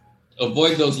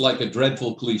a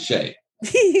dreadful cliche.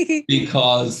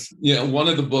 Because, one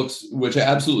of the books, which I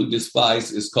absolutely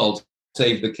despise, is called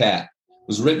Save the Cat. It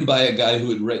was written by a guy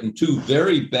who had written 2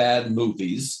 very bad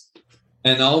movies.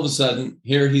 And all of a sudden,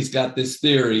 here he's got this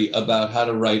theory about how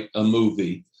to write a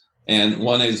movie. And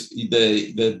one is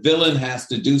the villain has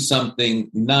to do something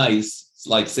nice,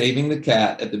 like saving the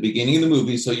cat at the beginning of the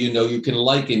movie, so you can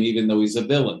like him even though he's a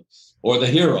villain. Or the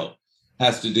hero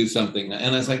has to do something.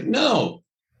 And I was like, no.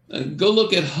 Go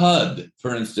look at HUD,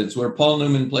 for instance, where Paul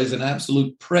Newman plays an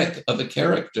absolute prick of a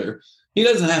character. He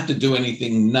doesn't have to do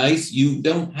anything nice. You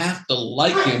don't have to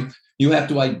like him. You have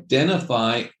to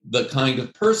identify the kind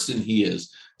of person he is.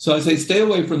 So I say stay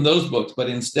away from those books, but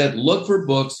instead look for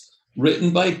books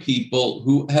written by people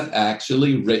who have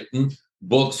actually written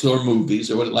books or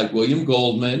movies, or like William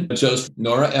Goldman,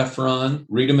 Nora Ephron,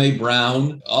 Rita Mae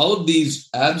Brown, all of these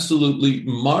absolutely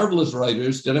marvelous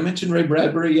writers. Did I mention Ray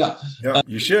Bradbury? Yeah,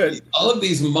 you should. All of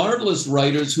these marvelous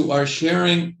writers who are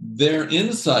sharing their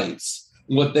insights,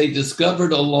 what they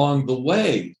discovered along the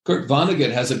way. Kurt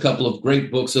Vonnegut has a couple of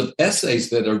great books of essays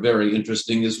that are very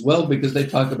interesting as well, because they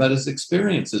talk about his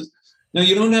experiences. Now,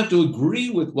 you don't have to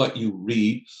agree with what you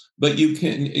read, but you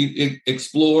can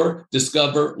explore,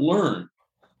 discover, learn.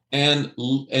 And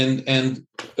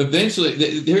eventually,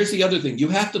 here's the other thing. You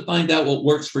have to find out what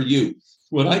works for you.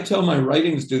 When I tell my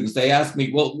writing students, they ask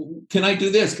me, well, can I do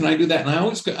this? Can I do that? And I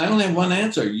don't have one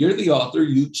answer. You're the author,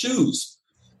 you choose.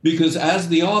 Because as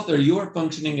the author, you are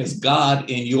functioning as God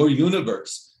in your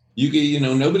universe.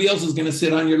 Nobody else is going to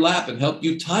sit on your lap and help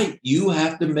you type. You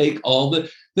have to make all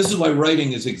the This is why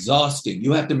writing is exhausting.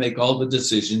 You have to make all the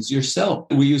decisions yourself.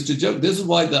 We used to joke, this is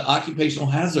why the occupational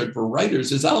hazard for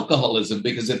writers is alcoholism,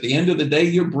 because at the end of the day,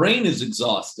 your brain is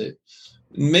exhausted.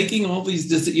 Making all these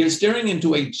decisions, you're staring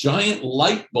into a giant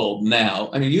light bulb now.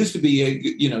 I mean, it used to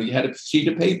be, you had a sheet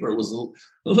of paper. It was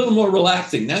a little more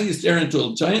relaxing. Now you stare into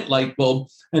a giant light bulb,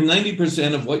 and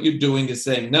 90% of what you're doing is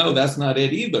saying, no, that's not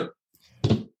it either.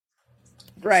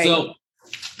 Right. So,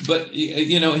 but,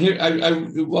 here, I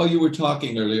while you were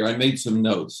talking earlier, I made some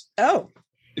notes. Oh.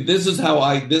 This is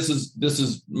how this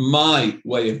is my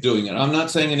way of doing it. I'm not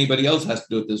saying anybody else has to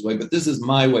do it this way, but this is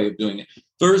my way of doing it.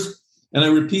 First, and I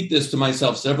repeat this to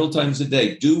myself several times a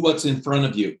day, do what's in front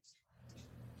of you.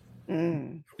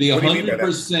 Be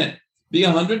 100%. Be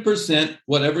 100%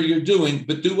 whatever you're doing,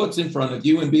 but do what's in front of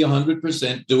you and be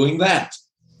 100% doing that.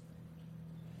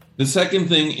 The second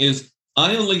thing is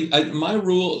my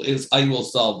rule is I will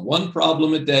solve one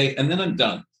problem a day and then I'm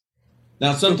done.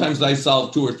 Now, sometimes I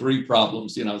solve 2 or 3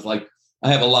 problems. It's like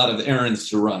I have a lot of errands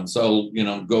to run. So,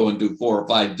 go and do 4 or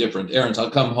 5 different errands. I'll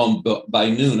come home by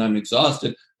noon. I'm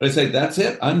exhausted. But I say, that's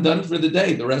it. I'm done for the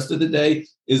day. The rest of the day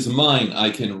is mine. I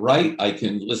can write. I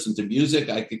can listen to music.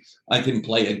 I can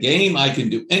play a game. I can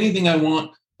do anything I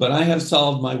want. But I have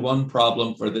solved my one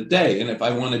problem for the day. And if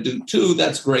I want to do 2,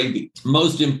 that's gravy.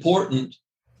 Most important,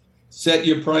 set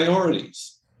your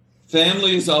priorities.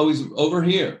 Family is always over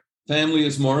here. Family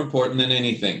is more important than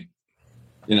anything,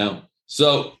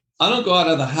 So I don't go out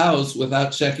of the house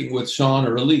without checking with Sean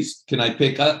or Elise. Can I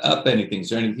pick up anything? Is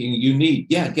there anything you need?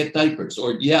 Yeah, get diapers.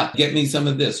 Or yeah, get me some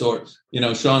of this. Or,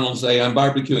 Sean will say, I'm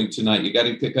barbecuing tonight. You got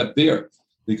to pick up beer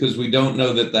because we don't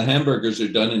know that the hamburgers are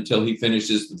done until he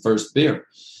finishes the first beer.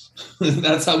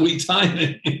 That's how we time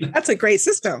it. That's a great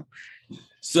system.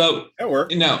 So that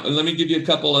works. Now, let me give you a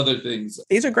couple other things.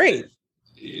 These are great.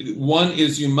 One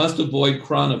is you must avoid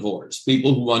chronovores,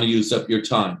 people who want to use up your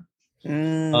time.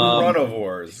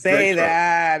 Chronovores. Say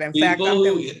that. In fact,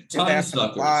 time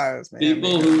suckers.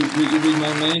 People who read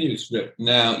my manuscript.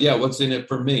 Now, what's in it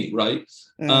for me, right?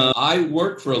 I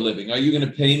work for a living. Are you going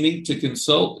to pay me to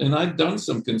consult? And I've done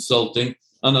some consulting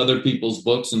on other people's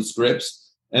books and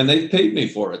scripts, and they've paid me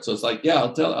for it. So it's like,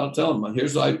 I'll tell them.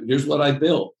 Here's what I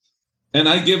bill. And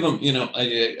I give him,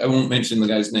 I won't mention the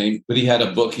guy's name, but he had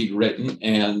a book he'd written.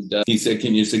 And he said,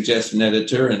 can you suggest an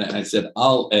editor? And I said,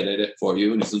 I'll edit it for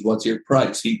you. And he says, what's your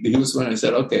price? He was when I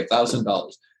said, okay,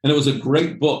 $1,000. And it was a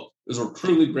great book. It was a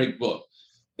truly great book.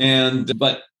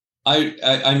 But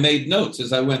I made notes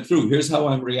as I went through. Here's how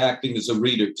I'm reacting as a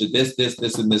reader to this,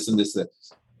 and this, and this.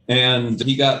 And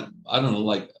he got, I don't know,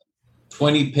 like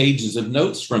 20 pages of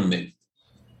notes from me.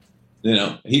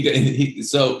 So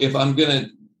if I'm going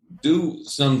to do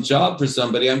some job for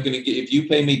somebody, I'm going to give, if you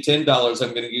pay me $10,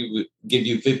 I'm going to give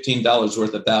you $15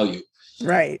 worth of value.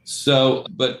 Right. So,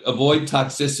 but avoid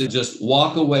toxicity. Just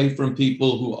walk away from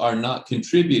people who are not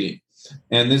contributing.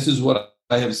 And this is what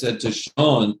I have said to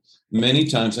Sean many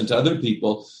times and to other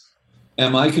people.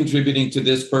 Am I contributing to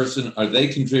this person? Are they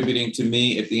contributing to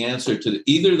me? If the answer to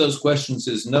either of those questions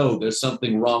is no, there's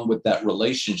something wrong with that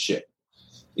relationship.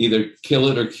 Either kill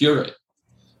it or cure it.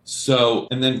 So,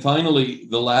 and then finally,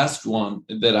 the last one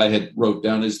that I had wrote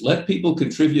down is let people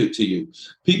contribute to you.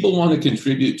 People want to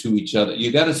contribute to each other.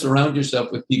 You got to surround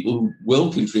yourself with people who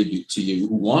will contribute to you,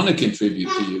 who want to contribute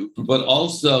to you. But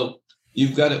also,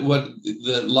 you've got to, what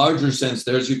the larger sense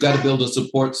there is, you've got to build a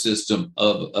support system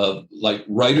of like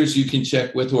writers you can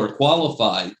check with who are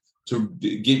qualified to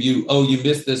give you, oh, you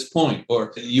missed this point,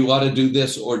 or you ought to do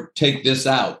this, or take this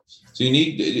out. So you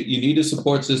need a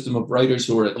support system of writers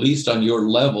who are at least on your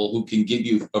level, who can give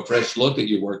you a fresh look at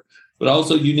your work. But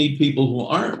also you need people who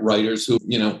aren't writers who,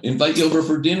 invite you over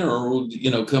for dinner, or,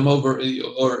 come over,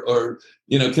 or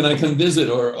can I come visit,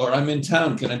 or I'm in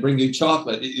town, can I bring you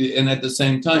chocolate? And at the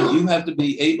same time, you have to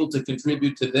be able to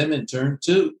contribute to them in turn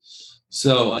too.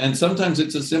 So, and sometimes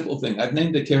it's a simple thing. I've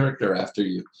named a character after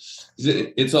you.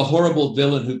 It's a horrible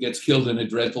villain who gets killed in a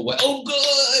dreadful way. Oh, good.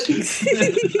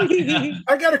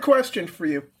 I got a question for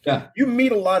you. Yeah. You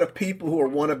meet a lot of people who are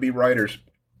wannabe writers.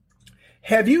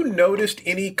 Have you noticed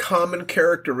any common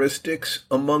characteristics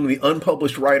among the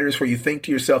unpublished writers where you think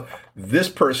to yourself, this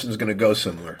person's going to go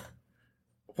somewhere?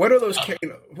 What are those,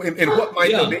 and what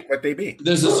might they be?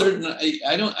 There's a certain,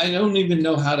 I don't even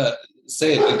know how to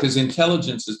say it, because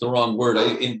intelligence is the wrong word.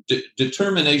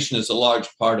 Determination is a large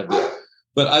part of it.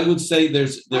 But I would say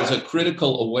there's a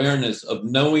critical awareness of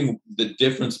knowing the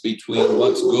difference between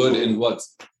what's good and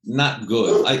what's not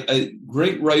good.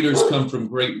 Great writers come from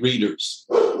great readers.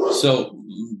 So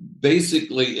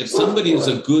basically, if somebody is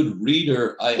a good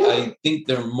reader, I think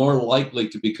they're more likely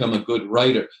to become a good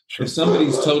writer. If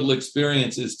somebody's total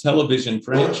experience is television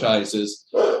franchises,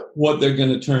 what they're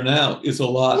going to turn out is a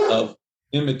lot of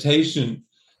imitation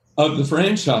of the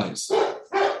franchise.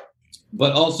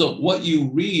 But also what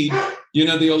you read,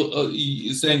 the old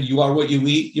saying, you are what you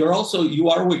eat. You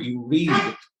are what you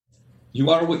read. You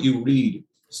are what you read.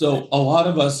 So a lot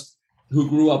of us who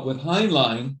grew up with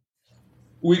Heinlein,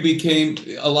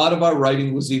 a lot of our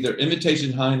writing was either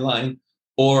imitation Heinlein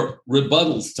or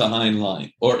rebuttals to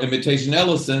Heinlein, or imitation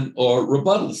Ellison or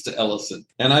rebuttals to Ellison.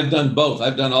 And I've done both.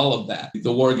 I've done all of that.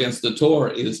 The War Against the Tor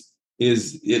is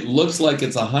it looks like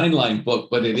it's a Heinlein book,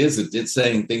 but it isn't. It's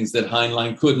saying things that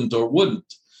Heinlein couldn't or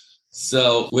wouldn't.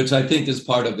 So, which I think is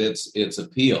part of its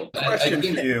appeal. I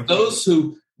think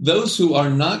those who are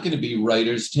not going to be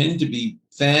writers tend to be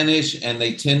fanish, and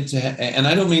they tend to, and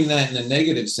I don't mean that in a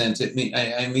negative sense.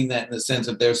 I mean that in the sense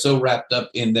that they're so wrapped up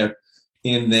in the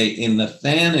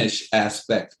fanish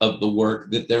aspect of the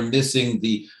work that they're missing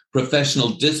the professional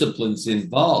disciplines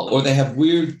involved, or they have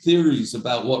weird theories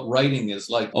about what writing is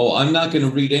like. Oh, I'm not going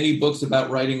to read any books about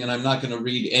writing, and I'm not going to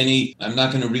read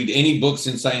any books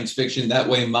in science fiction. That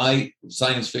way my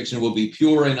science fiction will be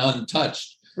pure and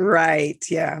untouched. Right.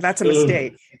 Yeah. That's a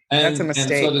mistake. That's a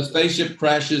mistake. And so the spaceship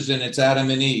crashes and it's Adam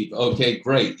and Eve. Okay,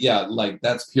 great. Yeah, like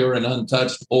that's pure and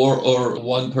untouched. Or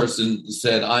one person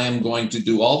said, I am going to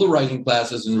do all the writing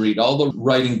classes and read all the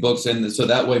writing books, and so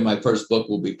that way my first book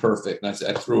will be perfect. And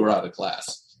I threw her out of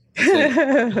class.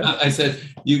 I said,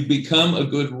 you become a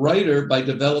good writer by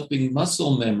developing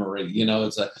muscle memory.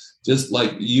 It's just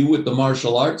like you with the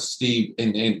martial arts, Steve,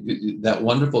 and that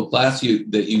wonderful class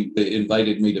that you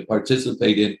invited me to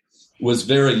participate in was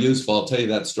very useful. I'll tell you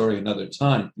that story another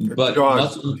time. But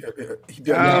Dawn's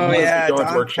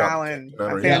challenge.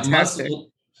 Fantastic.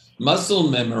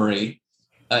 Muscle memory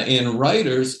in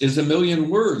writers is 1 million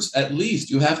words at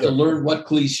least. You have to learn what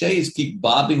cliches keep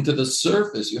bobbing to the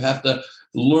surface. You have to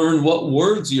learn what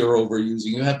words you're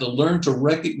overusing. You have to learn to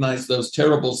recognize those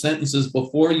terrible sentences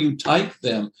before you type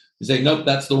them. You say, nope,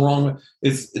 that's the wrong one.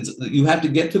 You have to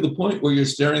get to the point where you're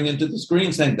staring into the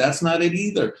screen saying, that's not it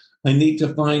either. I need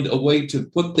to find a way to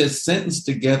put this sentence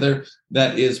together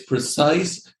that is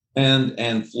precise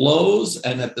and flows,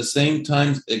 and at the same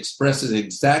time expresses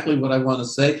exactly what I want to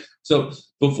say. So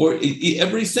before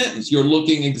every sentence, you're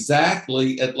looking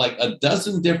exactly at like a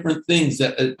dozen different things,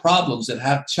 problems that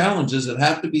have challenges that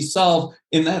have to be solved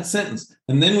in that sentence.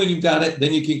 And then when you've got it,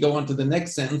 then you can go on to the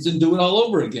next sentence and do it all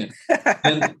over again.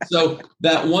 And so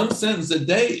that one sentence a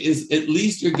day is, at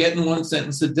least you're getting one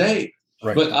sentence a day.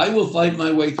 Right. But I will fight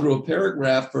my way through a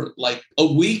paragraph for like a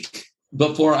week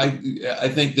before I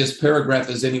think this paragraph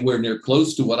is anywhere near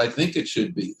close to what I think it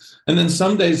should be. And then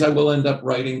some days I will end up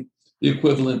writing the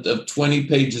equivalent of 20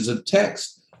 pages of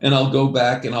text, and I'll go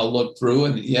back and I'll look through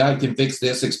and I can fix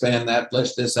this, expand that,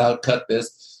 flesh this out, cut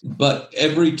this. But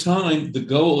every time the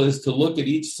goal is to look at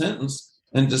each sentence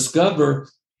and discover,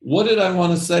 what did I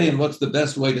want to say and what's the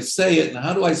best way to say it? And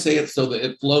how do I say it so that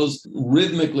it flows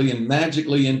rhythmically and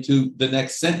magically into the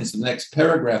next sentence, the next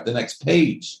paragraph, the next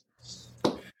page?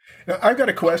 Now, I've got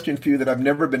a question for you that I've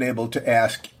never been able to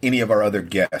ask any of our other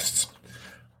guests.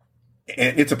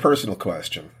 And it's a personal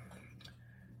question.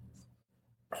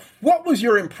 What was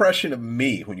your impression of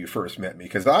me when you first met me?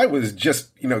 Because I was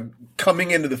just, coming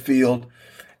into the field,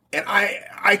 and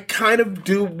I kind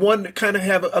of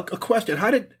have a question.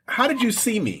 How did you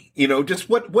see me? Just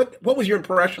what was your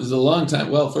impression? It was a long time.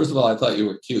 Well, first of all, I thought you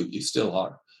were cute. You still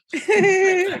are.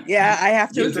 Yeah, I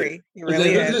have to agree. You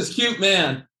really Look at this cute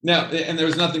man. Now, and there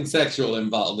was nothing sexual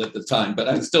involved at the time, but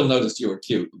I still noticed you were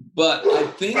cute. But I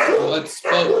think what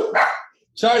spoke,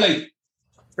 Charlie,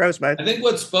 Rosebud. I think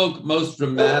what spoke most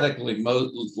dramatically,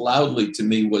 most loudly to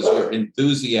me was your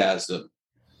enthusiasm.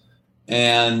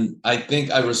 And I think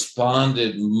I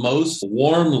responded most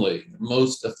warmly,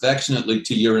 most affectionately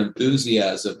to your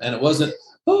enthusiasm. And it wasn't,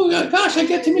 oh gosh, I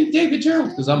get to meet David Gerrold,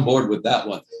 because I'm bored with that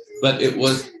one. But it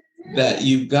was that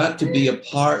you got to be a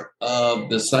part of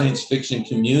the science fiction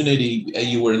community.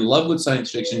 You were in love with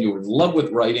science fiction. You were in love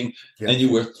with writing, and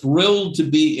you were thrilled to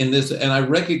be in this. And I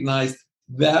recognized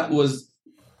that was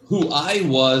who I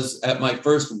was at my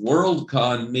first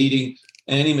WorldCon meeting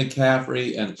Annie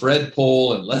McCaffrey and Fred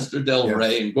Pohl and Lester Del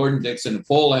Rey and Gordon Dixon and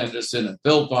Paul Anderson and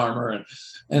Phil Farmer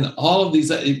and all of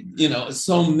these,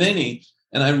 so many.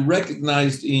 And I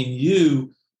recognized in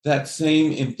you that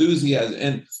same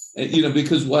enthusiasm. And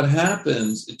because what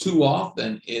happens too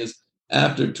often is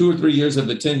after 2 or 3 years of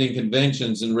attending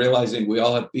conventions and realizing we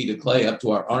all have feet of clay up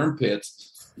to our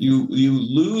armpits, you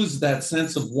lose that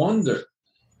sense of wonder,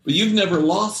 but you've never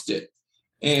lost it.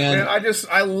 And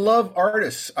I love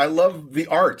artists. I love the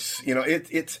arts.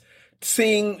 It's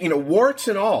seeing, warts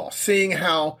and all, seeing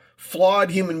how flawed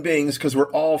human beings, because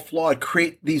we're all flawed,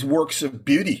 create these works of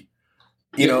beauty.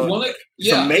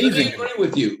 It's amazing.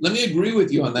 Let me agree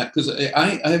with you on that, because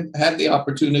I've had the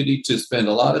opportunity to spend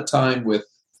a lot of time with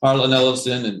Harlan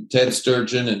Ellison and Ted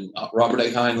Sturgeon and Robert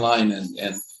A. Heinlein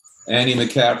and Annie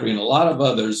McCaffrey and a lot of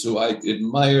others who I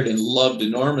admired and loved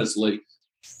enormously.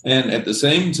 And at the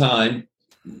same time,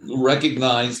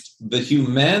 recognized the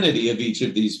humanity of each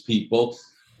of these people.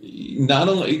 Not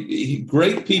only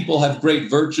great people have great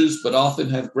virtues, but often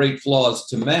have great flaws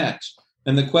to match.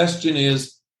 And the question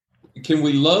is, can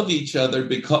we love each other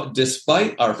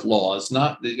despite our flaws?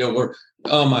 Not, or,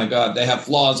 oh my God, they have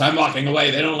flaws, I'm walking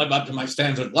away, they don't live up to my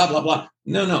standards, blah, blah, blah.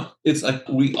 No. It's like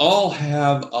we all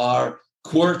have our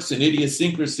quirks and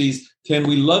idiosyncrasies. Can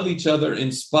we love each other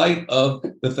in spite of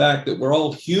the fact that we're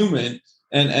all human?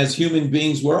 And as human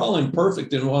beings, we're all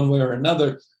imperfect in one way or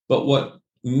another. But what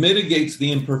mitigates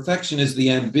the imperfection is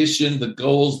the ambition, the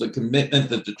goals, the commitment,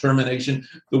 the determination,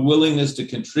 the willingness to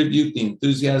contribute, the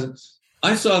enthusiasm.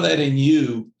 I saw that in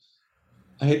you.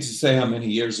 I hate to say how many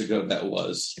years ago that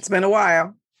was. It's been a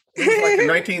while. It was like in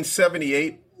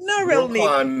 1978. No, really.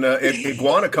 At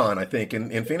IguanaCon, I think,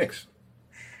 in Phoenix.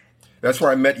 That's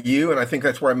where I met you, and I think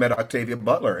that's where I met Octavia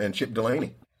Butler and Chip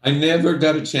Delaney. I never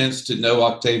got a chance to know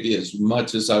Octavia as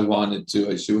much as I wanted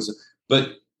to.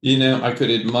 But I could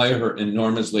admire her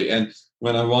enormously. And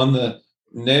when I won the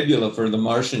Nebula for The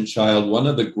Martian Child, one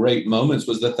of the great moments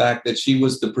was the fact that she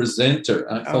was the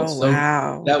presenter. I felt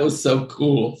wow. That was so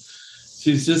cool.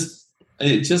 She's just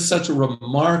such a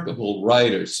remarkable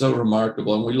writer, so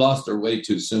remarkable. And we lost her way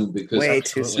too soon, because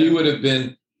she would have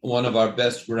been one of our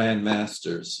best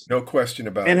grandmasters. No question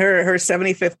about it. And her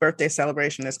 75th birthday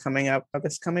celebration is coming up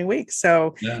this coming week.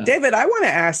 So, yeah. David, I want to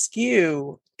ask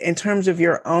you, in terms of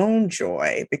your own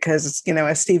joy, because,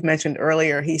 as Steve mentioned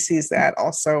earlier, he sees that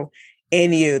also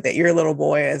in you, that your little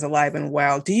boy is alive and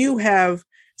well. Do you have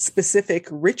specific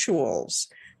rituals,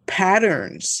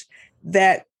 patterns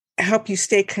that help you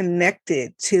stay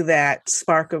connected to that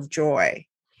spark of joy?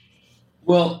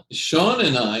 Well, Sean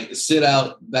and I sit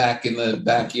out back in the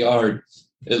backyard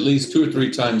at least 2 or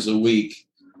 3 times a week,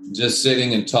 just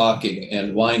sitting and talking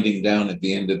and winding down at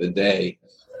the end of the day.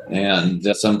 And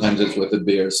sometimes it's with a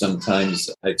beer.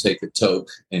 Sometimes I take a toke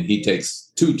and he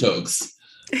takes 2 tokes.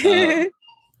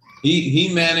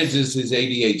 He manages his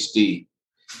ADHD,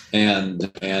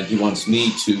 and he wants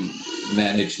me to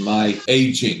manage my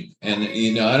aging. And,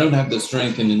 I don't have the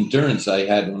strength and endurance I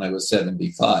had when I was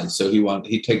 75. So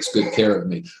he takes good care of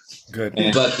me. Good.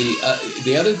 But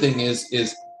the other thing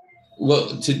is,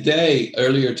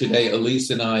 earlier today, Elise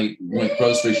and I went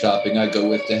grocery shopping. I go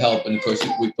with to help. And of course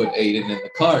we put Aiden in the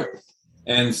cart.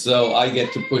 And so I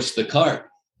get to push the cart.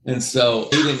 And so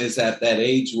Aiden is at that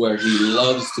age where he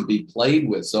loves to be played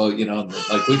with. So, we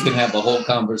can have a whole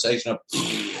conversation of,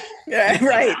 yeah,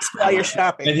 right, while you're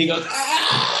shopping. And he goes,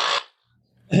 ah!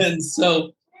 And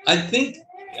so I think,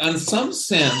 in some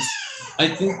sense,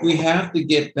 we have to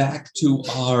get back to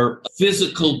our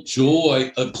physical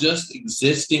joy of just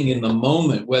existing in the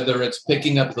moment, whether it's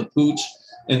picking up the pooch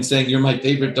and saying, you're my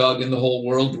favorite dog in the whole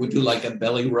world, would you like a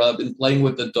belly rub, and playing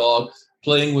with the dog,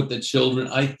 playing with the children.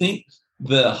 I think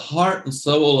the heart and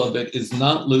soul of it is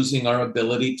not losing our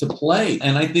ability to play.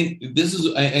 And I think this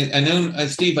is, I know,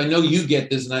 Steve, I know you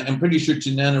get this, and I'm pretty sure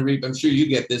Nana Reeve, I'm sure you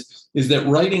get this, is that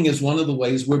writing is one of the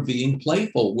ways we're being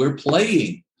playful. We're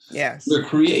playing. Yes. We're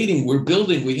creating, we're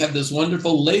building. We have this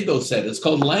wonderful Lego set. It's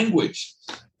called language.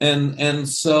 And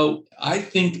so I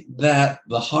think that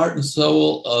the heart and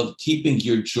soul of keeping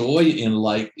your joy in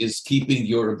life is keeping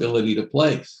your ability to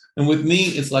play. And with me,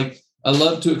 it's like, I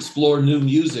love to explore new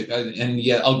music, and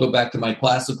yet I'll go back to my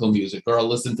classical music, or I'll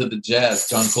listen to the jazz,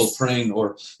 John Coltrane,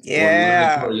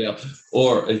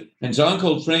 and John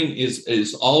Coltrane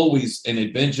is always an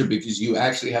adventure, because you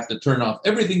actually have to turn off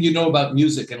everything you know about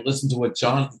music and listen to what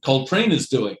John Coltrane is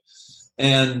doing.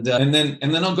 And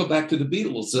then I'll go back to the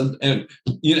Beatles. And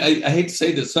I hate to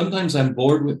say this. Sometimes I'm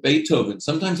bored with Beethoven.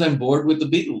 Sometimes I'm bored with the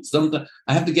Beatles. Sometimes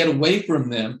I have to get away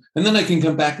from them, and then I can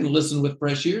come back and listen with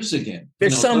fresh ears again.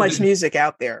 There's so much music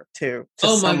out there too.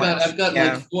 Oh my God! I've got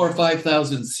like 4,000 or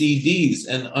 5,000 CDs,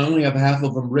 and I only have half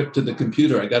of them ripped to the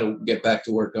computer. I got to get back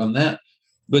to work on that.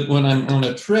 But when I'm on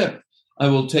a trip, I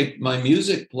will take my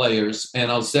music players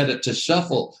and I'll set it to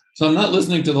shuffle. So I'm not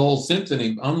listening to the whole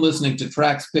symphony. I'm listening to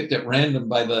tracks picked at random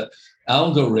by the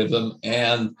algorithm.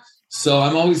 And so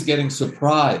I'm always getting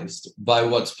surprised by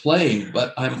what's playing,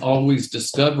 but I'm always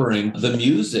discovering the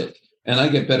music. and I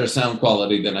get better sound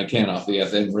quality than I can off the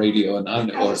FM radio or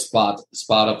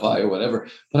Spotify or whatever.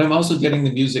 But I'm also getting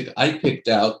the music I picked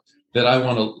out that I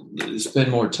want to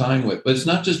spend more time with. But it's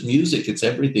not just music; it's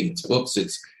everything. It's books.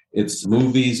 It's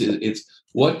movies. It's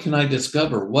what can I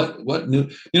discover? What new?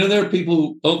 There are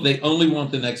people who they only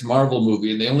want the next Marvel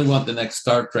movie and they only want the next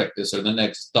Star Trek this or the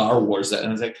next Star Wars that. And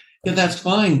I was like, yeah, that's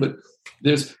fine, but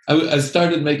I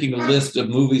started making a list of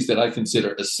movies that I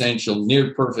consider essential,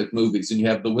 near perfect movies. And you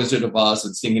have The Wizard of Oz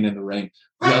and Singing in the Rain.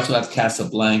 You also have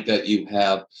Casablanca. You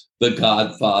have The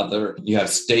Godfather. You have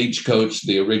Stagecoach,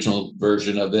 the original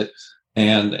version of it,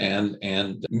 and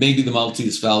maybe The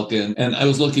Maltese Falcon. And I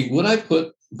was looking, would I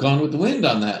put Gone with the Wind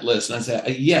on that list? And I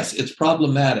said, yes, it's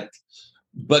problematic.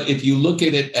 But if you look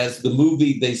at it as the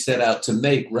movie they set out to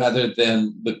make, rather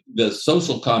than the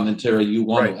social commentary you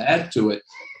want to add to it,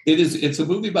 it's a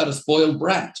movie about a spoiled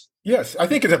brat. Yes, I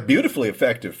think it's a beautifully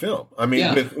effective film. I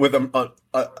mean, with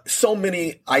so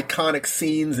many iconic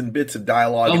scenes and bits of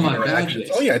dialogue and interactions.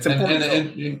 God, yes. It's important. And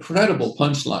an incredible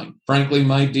punchline. Frankly,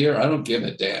 my dear, I don't give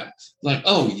a damn. Like,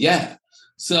 oh, yeah.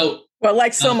 So... Well,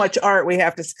 like so much art, we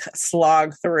have to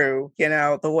slog through,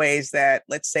 the ways that,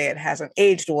 let's say, it hasn't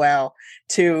aged well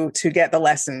to get the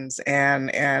lessons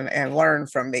and learn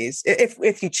from these,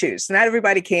 if you choose. Not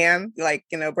everybody can. Like,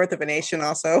 Birth of a Nation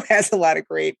also has a lot of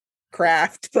great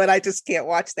craft, but I just can't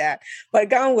watch that. But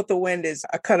Gone with the Wind is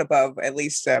a cut above at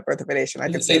least Birth of a Nation. I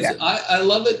can say that. I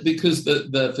love it because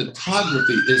the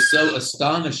photography is so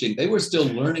astonishing. They were still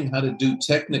learning how to do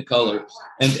Technicolor,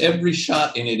 and every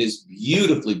shot in it is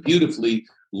beautifully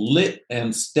lit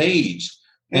and staged.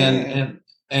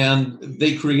 And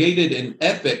they created an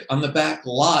epic on the back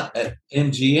lot at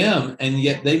MGM, and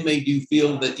yet they made you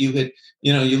feel that you had,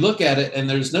 you look at it and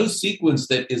there's no sequence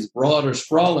that is broad or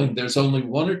sprawling. There's only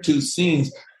one or two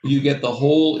scenes. You get the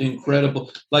whole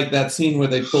incredible, like that scene where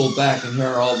they pull back and here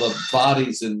are all the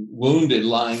bodies and wounded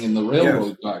lying in the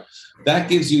railroad car. That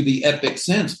gives you the epic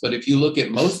sense. But if you look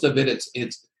at most of it,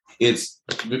 it's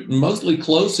mostly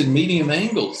close and medium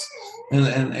angles.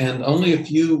 And only a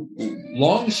few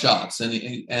long shots,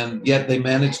 and yet they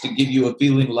managed to give you a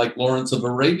feeling like Lawrence of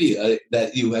Arabia,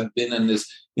 that you have been in this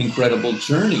incredible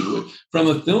journey with. From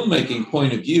a filmmaking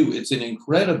point of view, it's an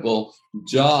incredible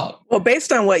job. Well,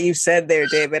 based on what you said there,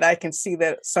 David, I can see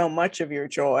that so much of your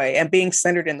joy and being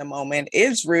centered in the moment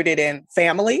is rooted in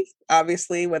family,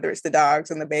 obviously, whether it's the dogs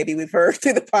and the baby we've heard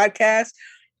through the podcast,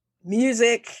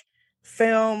 music,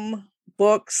 film,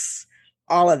 books,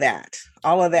 all of that.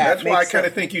 That's why I kind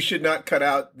of think you should not cut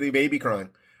out the baby crying.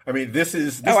 I mean, this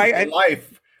is the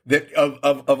life that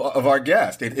of our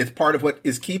guest. It's part of what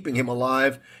is keeping him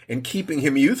alive and keeping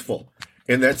him youthful.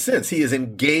 In that sense, he is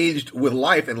engaged with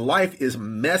life, and life is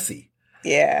messy.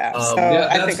 Yeah.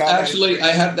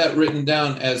 I have that written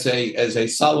down as a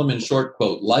Solomon short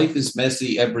quote. Life is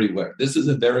messy everywhere. This is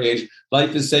a variation.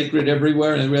 Life is sacred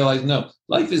everywhere, and I realize no,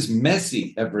 life is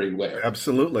messy everywhere.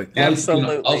 Absolutely. Life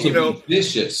also be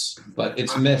vicious, but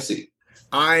it's messy.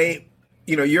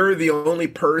 You're the only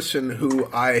person who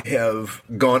I have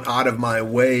gone out of my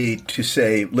way to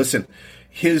say, listen,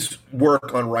 his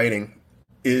work on writing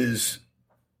is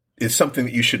something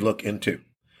that you should look into.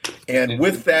 And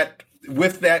with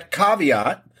that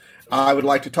caveat, I would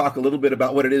like to talk a little bit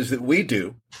about what it is that we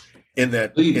do in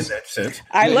that sense.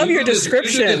 I love your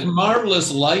description. You do this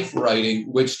marvelous life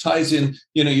writing, which ties in,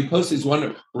 you post these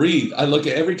wonderful breathe. I look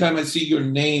at every time I see your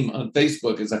name on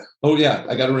Facebook, it's like, oh yeah,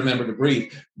 I got to remember to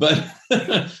breathe. But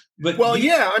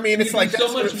it's like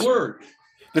so much work.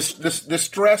 The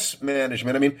stress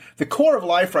management. I mean, the core of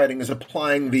life writing is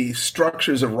applying the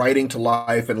structures of writing to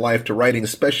life and life to writing,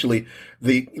 especially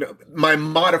my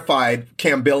modified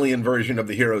Campbellian version of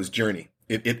the hero's journey.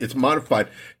 It's modified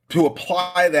to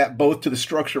apply that both to the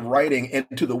structure of writing and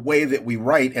to the way that we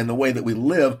write and the way that we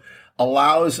live,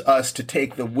 allows us to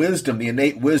take the wisdom, the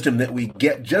innate wisdom that we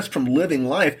get just from living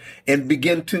life, and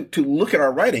begin to look at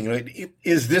our writing.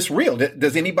 Is this real?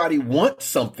 Does anybody want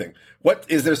something?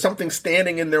 Is there something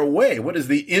standing in their way? What is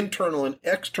the internal and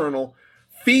external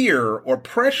fear or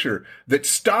pressure that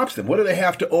stops them? What do they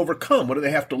have to overcome? What do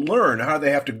they have to learn? How do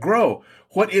they have to grow?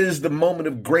 What is the moment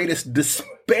of greatest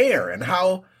despair? And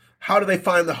how do they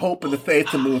find the hope and the faith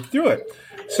to move through it?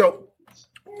 So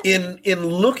in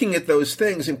looking at those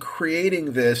things and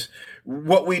creating this,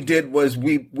 what we did was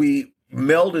we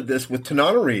melded this with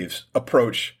Tanana Reeves'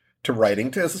 approach to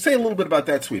writing. Say a little bit about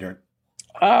that, sweetheart.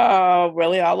 Oh,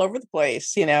 really all over the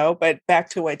place, but back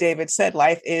to what David said,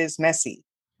 life is messy.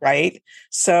 right?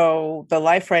 So the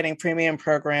Life Writing Premium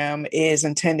program is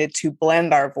intended to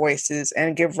blend our voices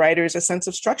and give writers a sense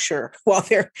of structure while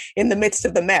they're in the midst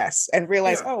of the mess and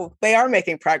realize, oh, they are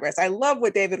making progress. I love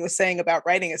what David was saying about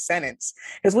writing a sentence,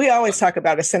 because we always talk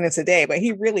about a sentence a day, but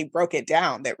he really broke it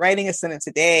down that writing a sentence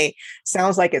a day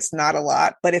sounds like it's not a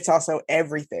lot, but it's also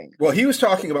everything. Well, he was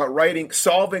talking about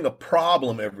solving a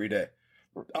problem every day.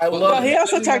 I love well, he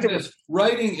also talked about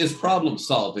writing is problem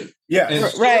solving. Yeah, and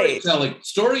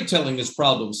storytelling is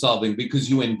problem solving, because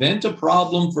you invent a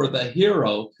problem for the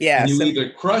hero. Yes. And you either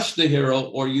crush the hero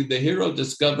or the hero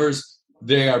discovers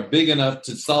they are big enough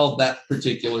to solve that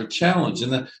particular challenge.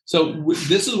 And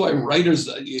this is why writers,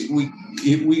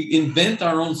 we invent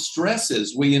our own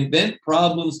stresses. We invent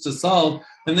problems to solve,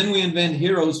 and then we invent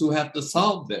heroes who have to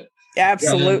solve them.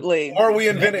 Absolutely. Or we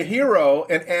invent a hero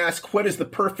and ask, what is the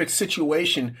perfect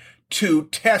situation to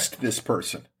test this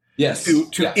person? Yes.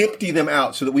 To empty them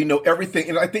out so that we know everything.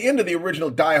 And at the end of the original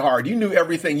Die Hard, you knew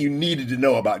everything you needed to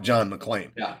know about John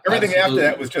McClane. Yeah, everything absolutely. After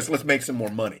that was just, let's make some more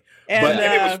money. And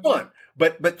it was fun.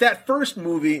 But that first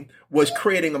movie was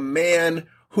creating a man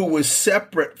who was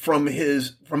separate from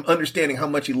understanding how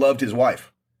much he loved his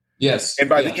wife. Yes. And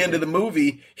by the end of the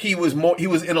movie, he was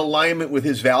in alignment with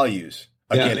his values.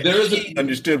 Again, he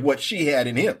understood what she had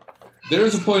in him. There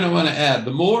is a point I want to add.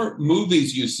 The more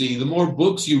movies you see, the more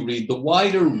books you read, the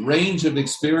wider range of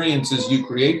experiences you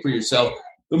create for yourself,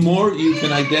 the more you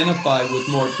can identify with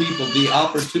more people.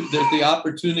 There's the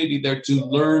opportunity there to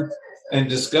learn and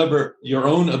discover your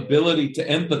own ability to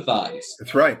empathize.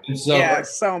 That's right. And so,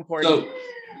 it's so important. So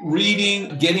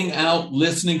reading, getting out,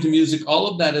 listening to music, all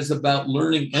of that is about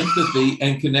learning empathy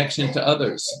and connection to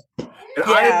others. And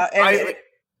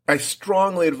I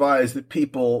strongly advise that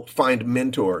people find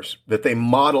mentors, that they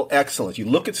model excellence. You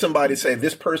look at somebody and say,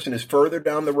 this person is further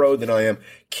down the road than I am.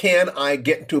 Can I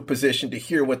get into a position to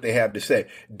hear what they have to say?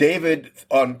 David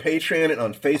on Patreon and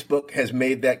on Facebook has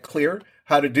made that clear,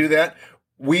 how to do that.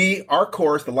 Our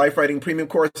course, the Life Writing Premium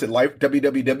course at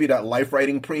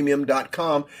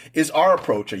www.lifewritingpremium.com is our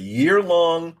approach, a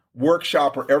year-long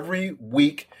workshop where every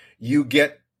week you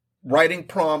get writing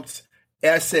prompts,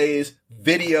 essays,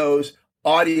 videos,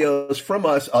 audios from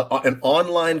us, an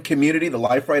online community, the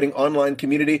Life Writing online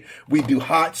community. We do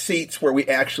hot seats where we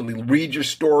actually read your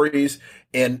stories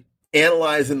and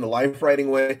analyze in the life writing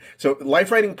way. So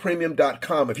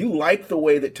lifewritingpremium.com. If you like the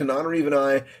way that Tananarive and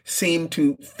I seem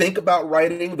to think about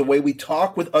writing, the way we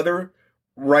talk with other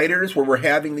writers, where we're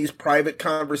having these private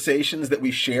conversations that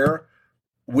we share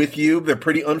with you, they're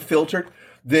pretty unfiltered,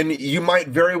 then you might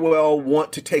very well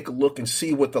want to take a look and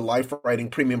see what the Life Writing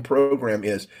Premium program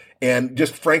is. And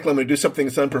just frankly, I'm going to do something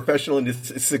that's unprofessional and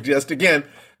just suggest again,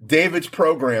 David's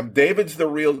program. David's the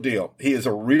real deal. He is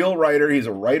a real writer. He's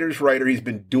a writer's writer. He's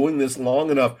been doing this long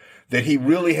enough that he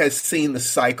really has seen the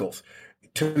cycles.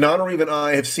 Tananarive and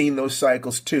I have seen those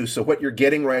cycles too. So what you're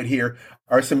getting right here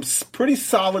are some pretty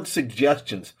solid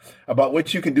suggestions about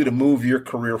what you can do to move your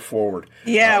career forward.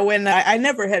 Yeah, when I had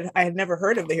never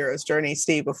heard of the hero's journey,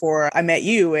 Steve, before I met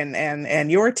you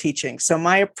and your teaching. So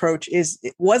my approach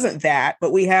wasn't that,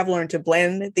 but we have learned to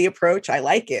blend the approach. I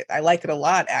like it. I like it a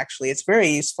lot, actually. It's very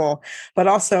useful. But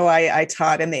also I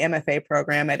taught in the MFA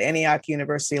program at Antioch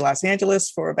University, Los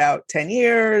Angeles for about 10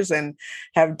 years and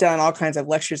have done all kinds of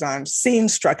lectures on scene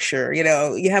structure. You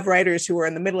know, you have writers who are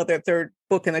in the middle of their third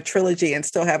book in a trilogy and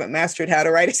still haven't mastered how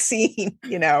to write a scene,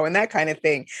 and that kind of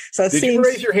thing. So did you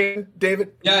raise your hand,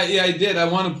 David? Yeah, I did. I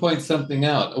want to point something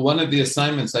out. One of the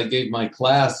assignments I gave my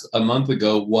class a month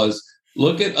ago was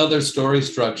look at other story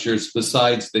structures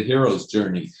besides the hero's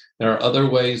journey. There are other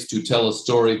ways to tell a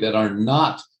story that are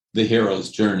not the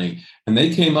hero's journey. And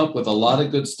they came up with a lot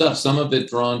of good stuff, some of it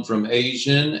drawn from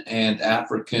Asian and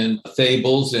African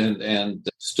fables and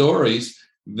stories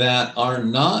that are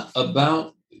not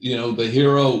about the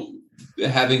hero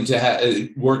having to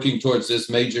working towards this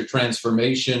major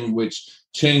transformation, which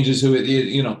changes who it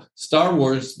is. Star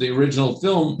Wars, the original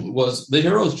film, was the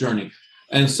hero's journey,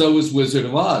 and so is Wizard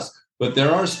of Oz. But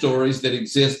there are stories that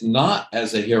exist not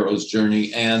as a hero's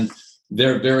journey, and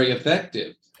they're very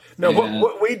effective. No,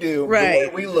 what we do, right? The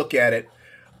way we look at it,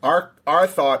 our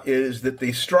thought is that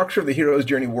the structure of the hero's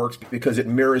journey works because it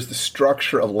mirrors the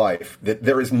structure of life. That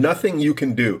there is nothing you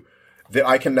can do that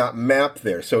I cannot map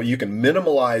there. So you can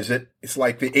minimalize it. It's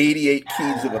like the 88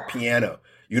 keys of a piano.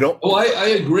 You don't. Oh, I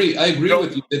agree. I agree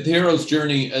with you. The hero's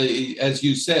journey, as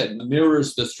you said,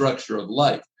 mirrors the structure of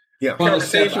life. Yeah.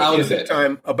 Conversation is a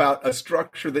time about a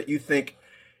structure that you think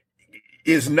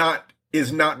is not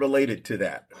related to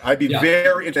that. I'd be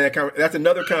very interested in that. That's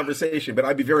another conversation, but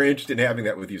I'd be very interested in having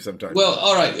that with you sometime. Well,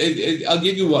 all right. I'll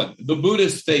give you one. The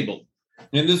Buddhist fable.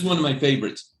 And this is one of my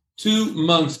favorites. two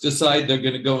monks decide they're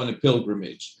going to go on a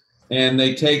pilgrimage. And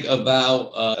they take a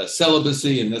vow of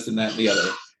celibacy and this and that and the other.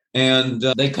 And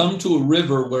they come to a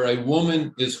river where a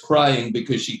woman is crying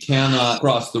because she cannot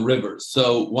cross the river.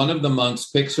 So one of the monks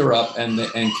picks her up and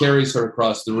carries her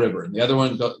across the river. And the other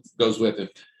one goes with him.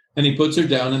 And he puts her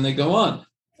down and they go on.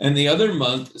 And the other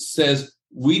monk says,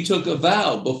 we took a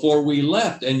vow before we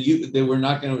left and they were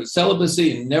not going to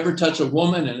celibacy and never touch a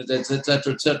woman and et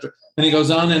cetera, et cetera. And he goes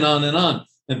on and on and on.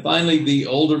 And finally, the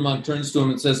older monk turns to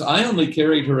him and says, I only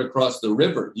carried her across the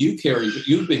river.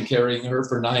 You've been carrying her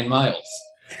for 9 miles.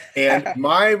 And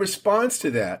my response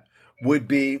to that would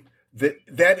be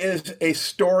that is a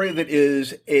story that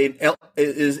is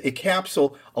a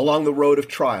capsule along the road of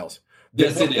trials.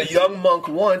 Yes, what the young monk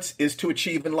wants is to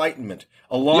achieve enlightenment.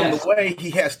 Along the way,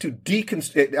 he has to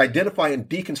identify and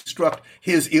deconstruct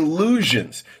his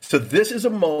illusions. So this is a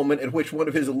moment at which one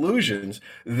of his illusions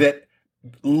that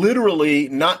literally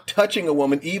not touching a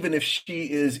woman, even if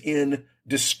she is in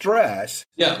distress.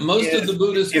 Yeah, most of the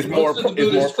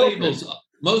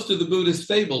Buddhist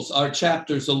fables are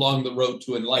chapters along the road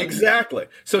to enlightenment. Exactly.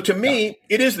 So to me,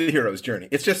 it is the hero's journey.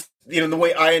 It's just, the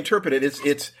way I interpret it,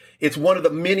 it's one of the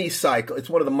mini cycle.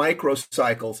 It's one of the micro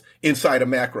cycles inside a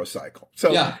macro cycle.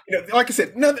 So, like I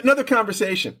said, another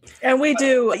conversation. And we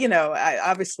do,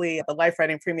 obviously the Life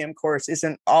Writing Premium course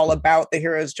isn't all about the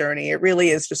hero's journey. It really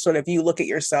is just sort of you look at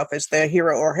yourself as the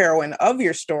hero or heroine of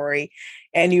your story,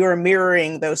 and you are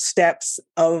mirroring those steps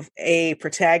of a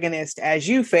protagonist as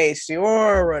you face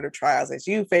your road of trials, as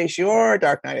you face your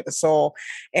dark night of the soul,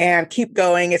 and keep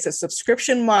going. It's a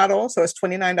subscription model, so it's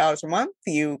 $29 a month.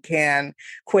 You can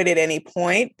quit at any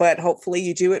point, but hopefully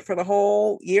you do it for the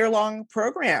whole year-long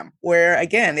program, where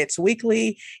again, it's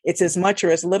weekly. It's as much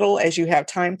or as little as you have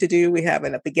time to do. We have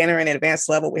a beginner and an advanced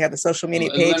level. We have the social media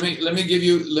page. Let me give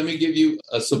you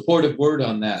a supportive word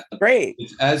on that. Great.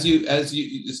 As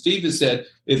Steve has said,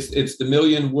 it's the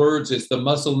million words, it's the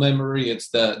muscle memory, it's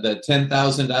the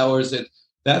 10,000 hours.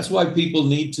 That's why people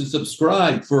need to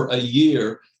subscribe for a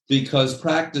year, because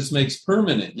practice makes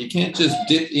permanent. You can't just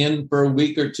dip in for a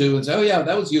week or two and say, oh yeah,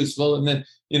 that was useful, and then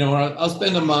I'll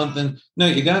spend a month. And no,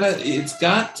 it's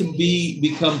got to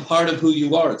become part of who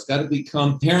you are. It's got to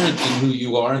become apparent in who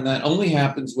you are, and that only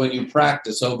happens when you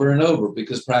practice over and over,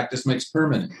 because practice makes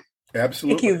permanent.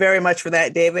 Absolutely. Thank you very much for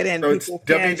that, David. And so it's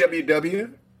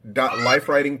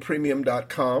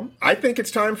www.liferightingpremium.com. I think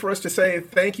it's time for us to say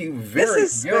thank you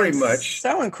very much.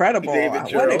 So incredible. David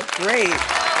Gerrold. What a great.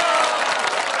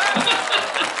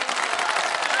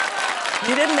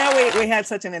 You didn't know we had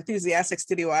such an enthusiastic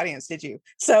studio audience, did you?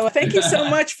 So thank you so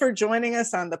much for joining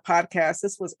us on the podcast.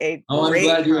 This was a great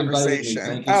I'm glad you conversation.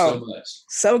 Invited me. Thank you so much.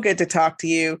 So good to talk to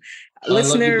you.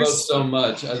 Listeners, I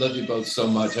love you both so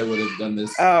much. I would have done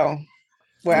this. Oh,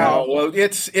 wow. No, well,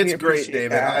 it's great,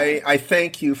 David. I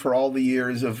thank you for all the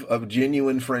years of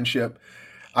genuine friendship.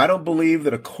 I don't believe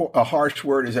that a harsh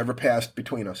word has ever passed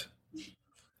between us.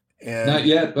 And not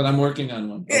yet, but I'm working on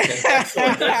one. Okay.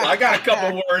 I got a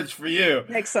couple words for you.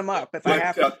 Make some up if I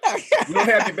have to. We'll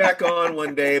have you back on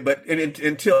one day, but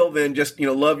until then, just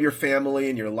love your family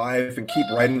and your life, and keep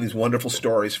writing these wonderful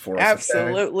stories for us.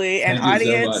 Absolutely, okay? And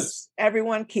audience,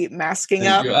 everyone, keep masking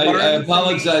up. I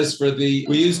apologize for we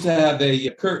used to have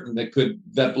a curtain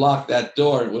that blocked that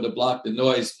door. It would have blocked the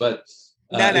noise, but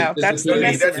no, that's the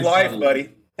messiness. That's life, buddy.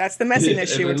 That's the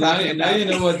messiness you were talking about. Now you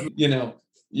know what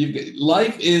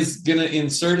life is going to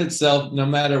insert itself no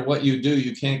matter what you do.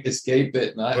 You can't escape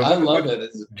it. And I love it.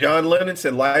 John Lennon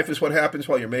said, life is what happens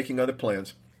while you're making other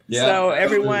plans. Yeah. So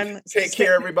everyone, take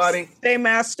care, everybody. Stay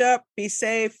masked up. Be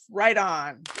safe. Right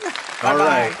on. All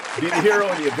right. Be the hero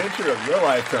in the adventure of your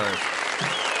lifetime.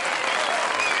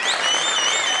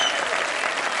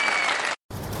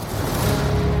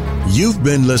 You've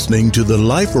been listening to the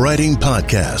Life Writing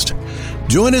Podcast.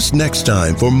 Join us next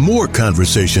time for more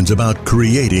conversations about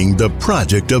creating the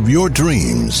project of your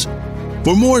dreams.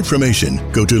 For more information,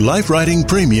 go to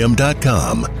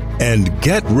lifewritingpremium.com and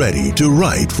get ready to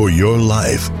write for your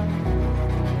life.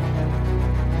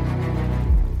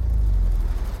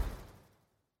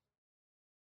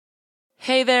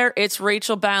 Hey there, it's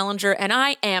Rachel Ballinger, and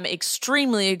I am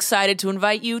extremely excited to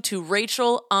invite you to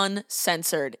Rachel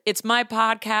Uncensored. It's my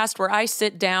podcast where I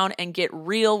sit down and get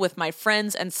real with my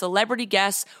friends and celebrity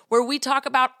guests, where we talk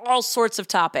about all sorts of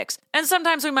topics. And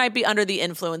sometimes we might be under the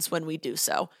influence when we do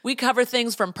so. We cover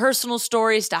things from personal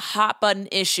stories to hot-button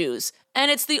issues. And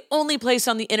it's the only place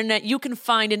on the internet you can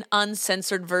find an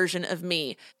uncensored version of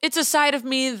me. It's a side of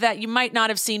me that you might not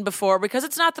have seen before because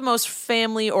it's not the most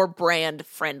family or brand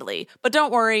friendly. But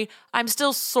don't worry, I'm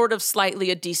still sort of slightly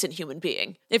a decent human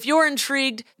being. If you're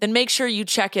intrigued, then make sure you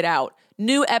check it out.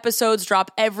 New episodes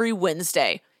drop every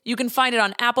Wednesday. You can find it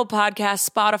on Apple Podcasts,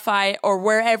 Spotify, or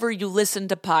wherever you listen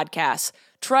to podcasts.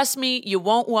 Trust me, you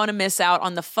won't want to miss out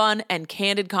on the fun and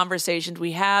candid conversations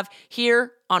we have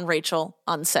here on Rachel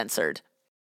Uncensored.